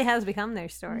 It really has become their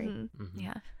story. Mm-hmm.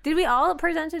 Yeah. Did we all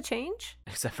present a change?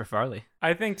 Except for Farley.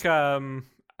 I think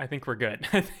we're good.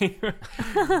 I think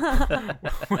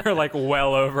we're like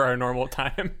well over our normal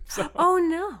time. So. Oh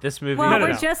no. This movie Well, No,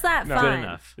 we're no. just that No. fun. good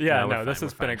enough. Yeah, we're no, this fine,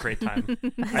 has we're been a fine. great time.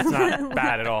 It's not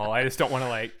bad at all. I just don't want to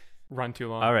like run too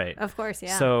long. All right. Of course,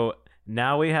 yeah. So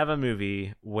now we have a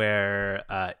movie where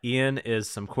Ian is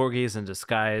some corgis in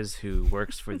disguise who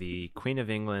works for the Queen of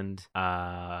England.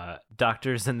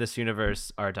 Doctors in this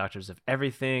universe are doctors of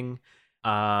everything.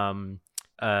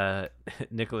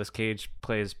 Nicolas Cage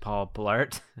plays Paul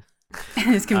Blart.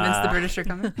 Is convinced the British are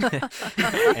coming.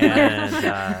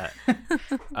 And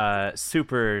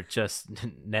Super just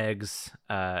negs.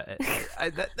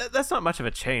 That's not much of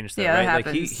a change, though, Yeah, right? that Like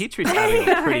happens. he treats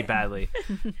Abigail pretty badly.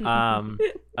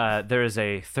 There is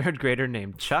a third grader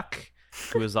named Chuck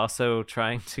who is also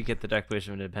trying to get the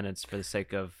Declaration of Independence for the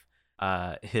sake of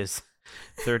his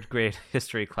third grade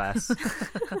history class.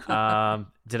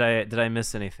 Did I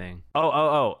miss anything?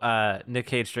 Nick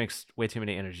Cage drinks way too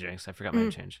many energy drinks. I forgot my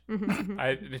change.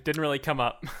 It didn't really come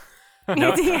up.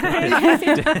 No.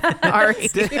 Sorry.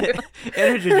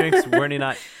 Energy drinks were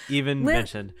not even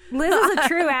mentioned. Liz is a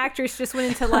true actress, just went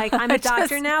into like, I'm a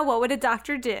doctor now. What would a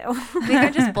doctor do? I think I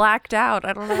just blacked out.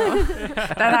 I don't know.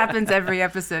 That happens every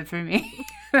episode for me.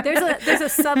 There's a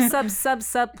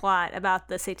subplot about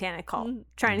the satanic cult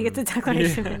trying to get the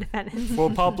Declaration of Independence. Well,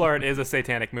 Paul Blart is a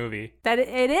satanic movie. That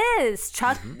it is.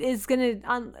 Chuck is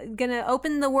gonna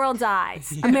open the world's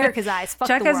eyes, America's eyes. Fuck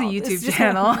Chuck the has a world. It's YouTube just-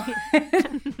 channel.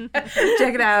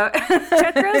 Check it out.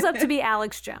 Chuck grows up to be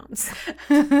Alex Jones.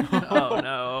 Oh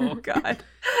no, God.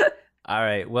 All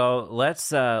right, well, let's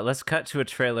cut to a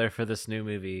trailer for this new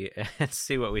movie and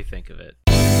see what we think of it.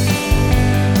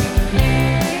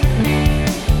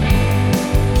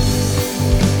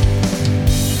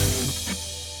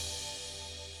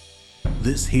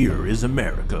 This here is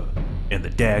America, and the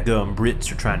daggum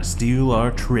Brits are trying to steal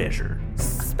our treasure.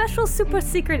 Special super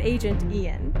secret agent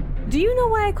Ian. Do you know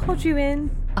why I called you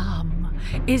in?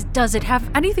 Does it have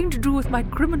anything to do with my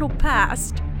criminal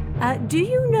past? Do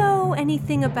you know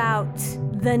anything about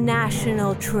the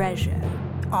national treasure?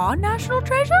 Our national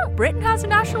treasure? Britain has a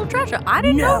national treasure. I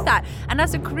didn't No. know that. And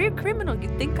as a career criminal,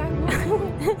 you'd think I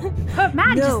would. Her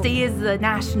Majesty is the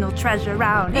national treasure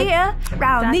round here,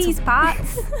 round That's- these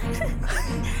parts.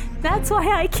 That's why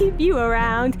I keep you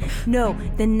around. No,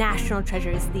 the national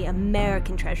treasure is the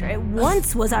American treasure. It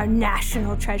once was our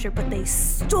national treasure, but they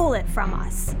stole it from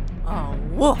us. Oh,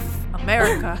 woof.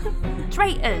 America.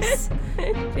 Traitors.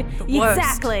 worst.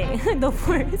 Exactly. The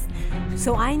worst.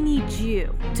 So I need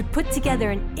you to put together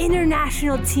an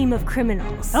international team of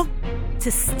criminals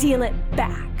to steal it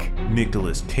back.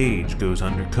 Nicolas Cage goes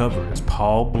undercover as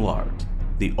Paul Blart,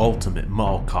 the ultimate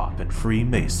mall cop and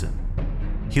Freemason.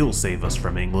 He'll save us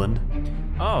from England.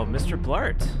 Oh, Mr.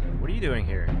 Blart, what are you doing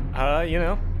here?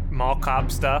 Mall cop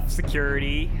stuff,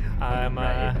 security. I'm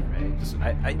Right.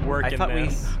 I working thought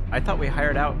this. I thought we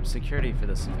hired out security for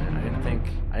this event. I didn't think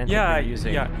we Yeah, were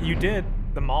using. yeah, you did.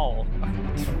 The mall.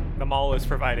 The mall is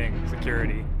providing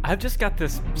security. I've just got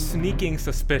this sneaking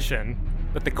suspicion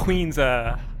that the Queen's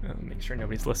make sure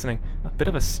nobody's listening, a bit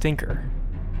of a stinker.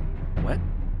 What?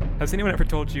 Has anyone ever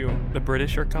told you the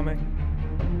British are coming?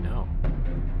 No.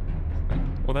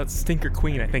 Well, that stinker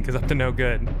Queen, I think, is up to no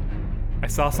good. I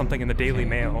saw something in the Daily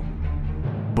Mail.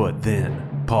 But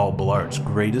then, Paul Blart's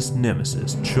greatest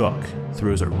nemesis, Chuck,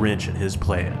 throws a wrench in his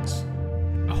plans.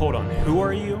 Hold on, who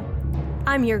are you?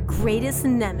 I'm your greatest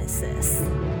nemesis.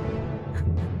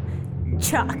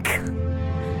 Chuck.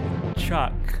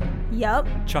 Chuck. Yup.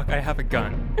 Chuck, I have a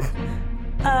gun.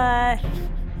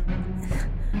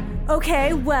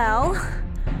 Okay, well,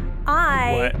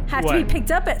 I What? have to be What?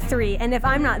 picked up at 3, and if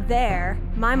I'm not there,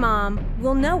 my mom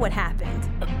will know what happened.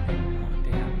 Damn.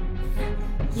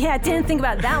 Yeah, didn't think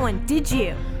about that one, did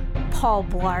you? Paul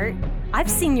Blart. I've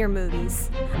seen your movies.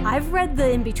 I've read the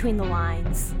in between the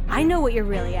lines. I know what you're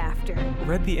really after.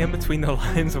 Read the in between the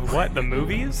lines of what? The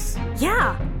movies?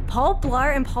 Yeah, Paul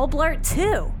Blart and Paul Blart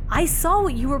 2. I saw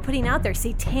what you were putting out there.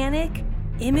 Satanic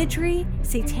imagery,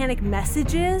 satanic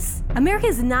messages. America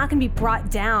is not going to be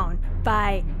brought down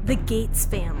by the Gates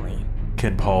family.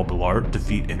 Can Paul Blart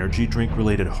defeat energy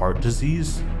drink-related heart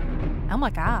disease? Oh my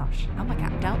gosh.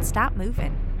 Don't stop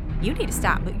moving. You need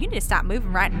to stop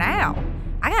moving right now.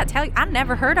 I gotta tell you, I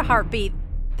never heard a heartbeat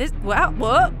This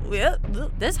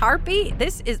this heartbeat.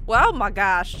 This is oh my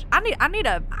gosh. I need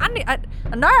a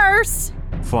nurse.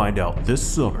 Find out this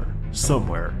summer,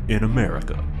 somewhere in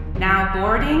America. Now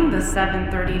boarding the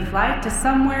 7:30 flight to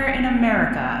somewhere in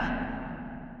America.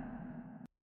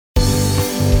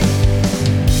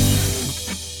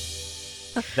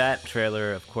 That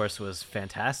trailer, of course, was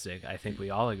fantastic. I think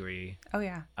we all agree. Oh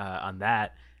yeah. On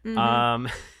that. I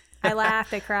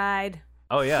laughed. I cried.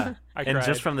 Oh yeah, I and cried.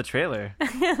 just from the trailer.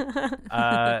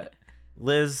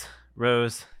 Liz,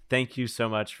 Rose, thank you so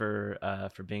much for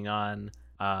being on.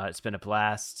 It's been a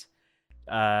blast.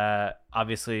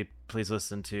 Obviously, please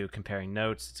listen to Comparing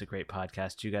Notes. It's a great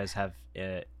podcast. Do you guys have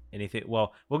anything?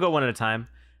 Well, we'll go one at a time.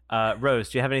 Rose,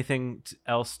 do you have anything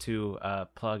else to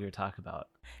plug or talk about?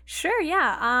 Sure,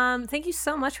 yeah. Thank you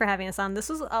so much for having us on. This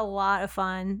was a lot of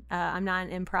fun. I'm not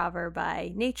an improver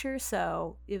by nature,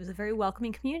 so it was a very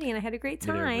welcoming community, and I had a great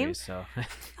Neither are we, time. so.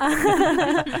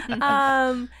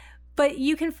 But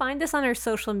you can find us on our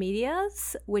social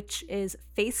medias, which is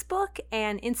Facebook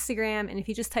and Instagram, and if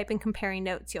you just type in Comparing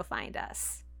Notes, you'll find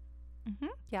us.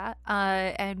 Yeah.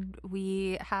 And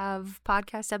we have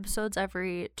podcast episodes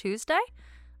every Tuesday.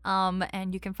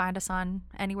 And you can find us on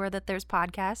anywhere that there's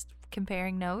podcast,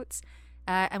 Comparing Notes.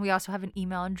 And we also have an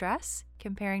email address,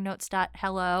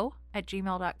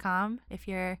 comparingnotes.hello@gmail.com. If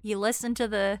you listen to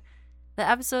the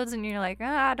episodes and you're like,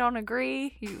 I don't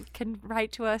agree, you can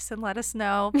write to us and let us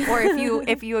know. Or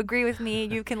if you agree with me,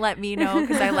 you can let me know,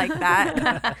 because I like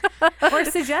that. Or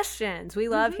suggestions. We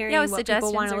love hearing what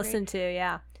people want to listen to.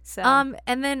 Yeah. So.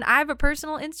 And then I have a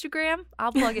personal Instagram.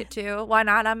 I'll plug it too. Why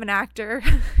not? I'm an actor.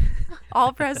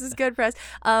 All press is good press.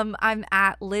 I'm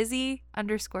at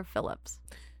Lizzie_Phillips.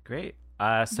 Great.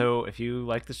 So if you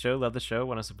like the show, love the show,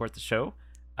 want to support the show,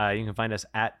 you can find us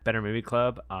at Better Movie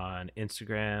Club on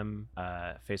Instagram,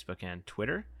 Facebook, and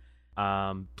Twitter.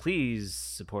 Please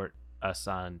support us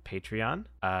on Patreon,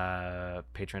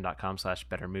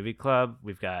 patreon.com/BetterMovieClub.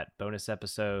 We've got bonus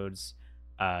episodes,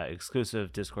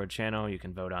 exclusive Discord channel. You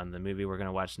can vote on the movie we're going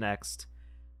to watch next.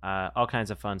 All kinds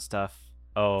of fun stuff.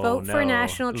 Oh, vote for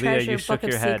National Treasure, Leah, you shook Book of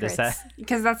your head. Secrets. Is that...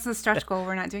 Because that's the stretch goal.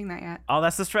 We're not doing that yet. Oh,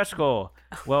 that's the stretch goal.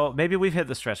 Well, maybe we've hit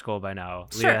the stretch goal by now.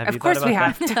 Sure, Leah, have of you course thought we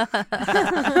about have.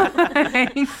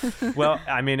 that? Well,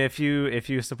 I mean, if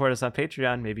you support us on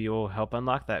Patreon, maybe you'll help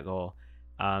unlock that goal.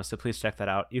 So please check that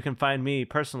out. You can find me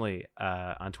personally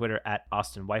on Twitter at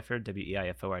Austin Weiford,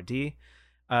 WEIFORD.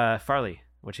 Farley,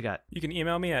 what you got? You can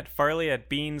email me at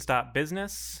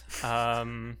farley@beans.business.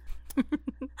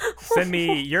 Send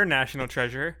me your national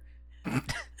treasure.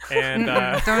 And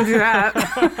don't do that.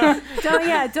 Don't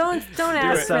ask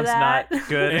for that. Not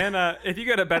good. And if you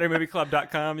go to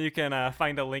bettermovieclub.com, you can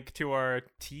find a link to our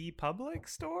TeePublic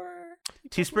store.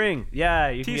 Teespring, yeah,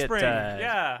 you can Teespring,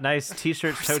 get nice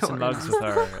T-shirts, totes, and mugs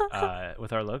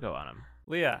with our logo on them.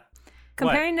 Leah,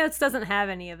 Comparing Notes doesn't have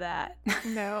any of that.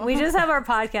 No. We just have our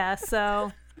podcast,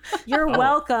 so you're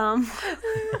welcome.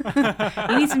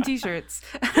 We need some t-shirts.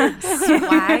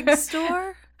 Swag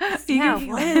store? Yeah,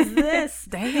 what is this?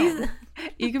 Damn.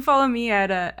 You can follow me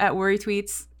at Worry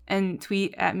Tweets and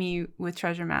tweet at me with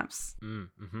treasure maps to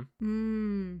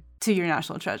your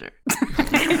national treasure.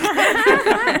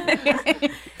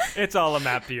 it's all a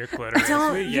map to your clitoris.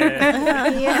 Don't- Yeah.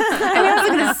 I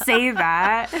wasn't going to say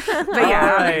that. But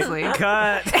yeah, obviously.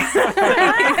 Cut.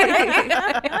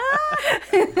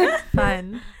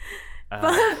 Fun.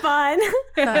 Fun.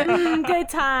 Good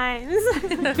times.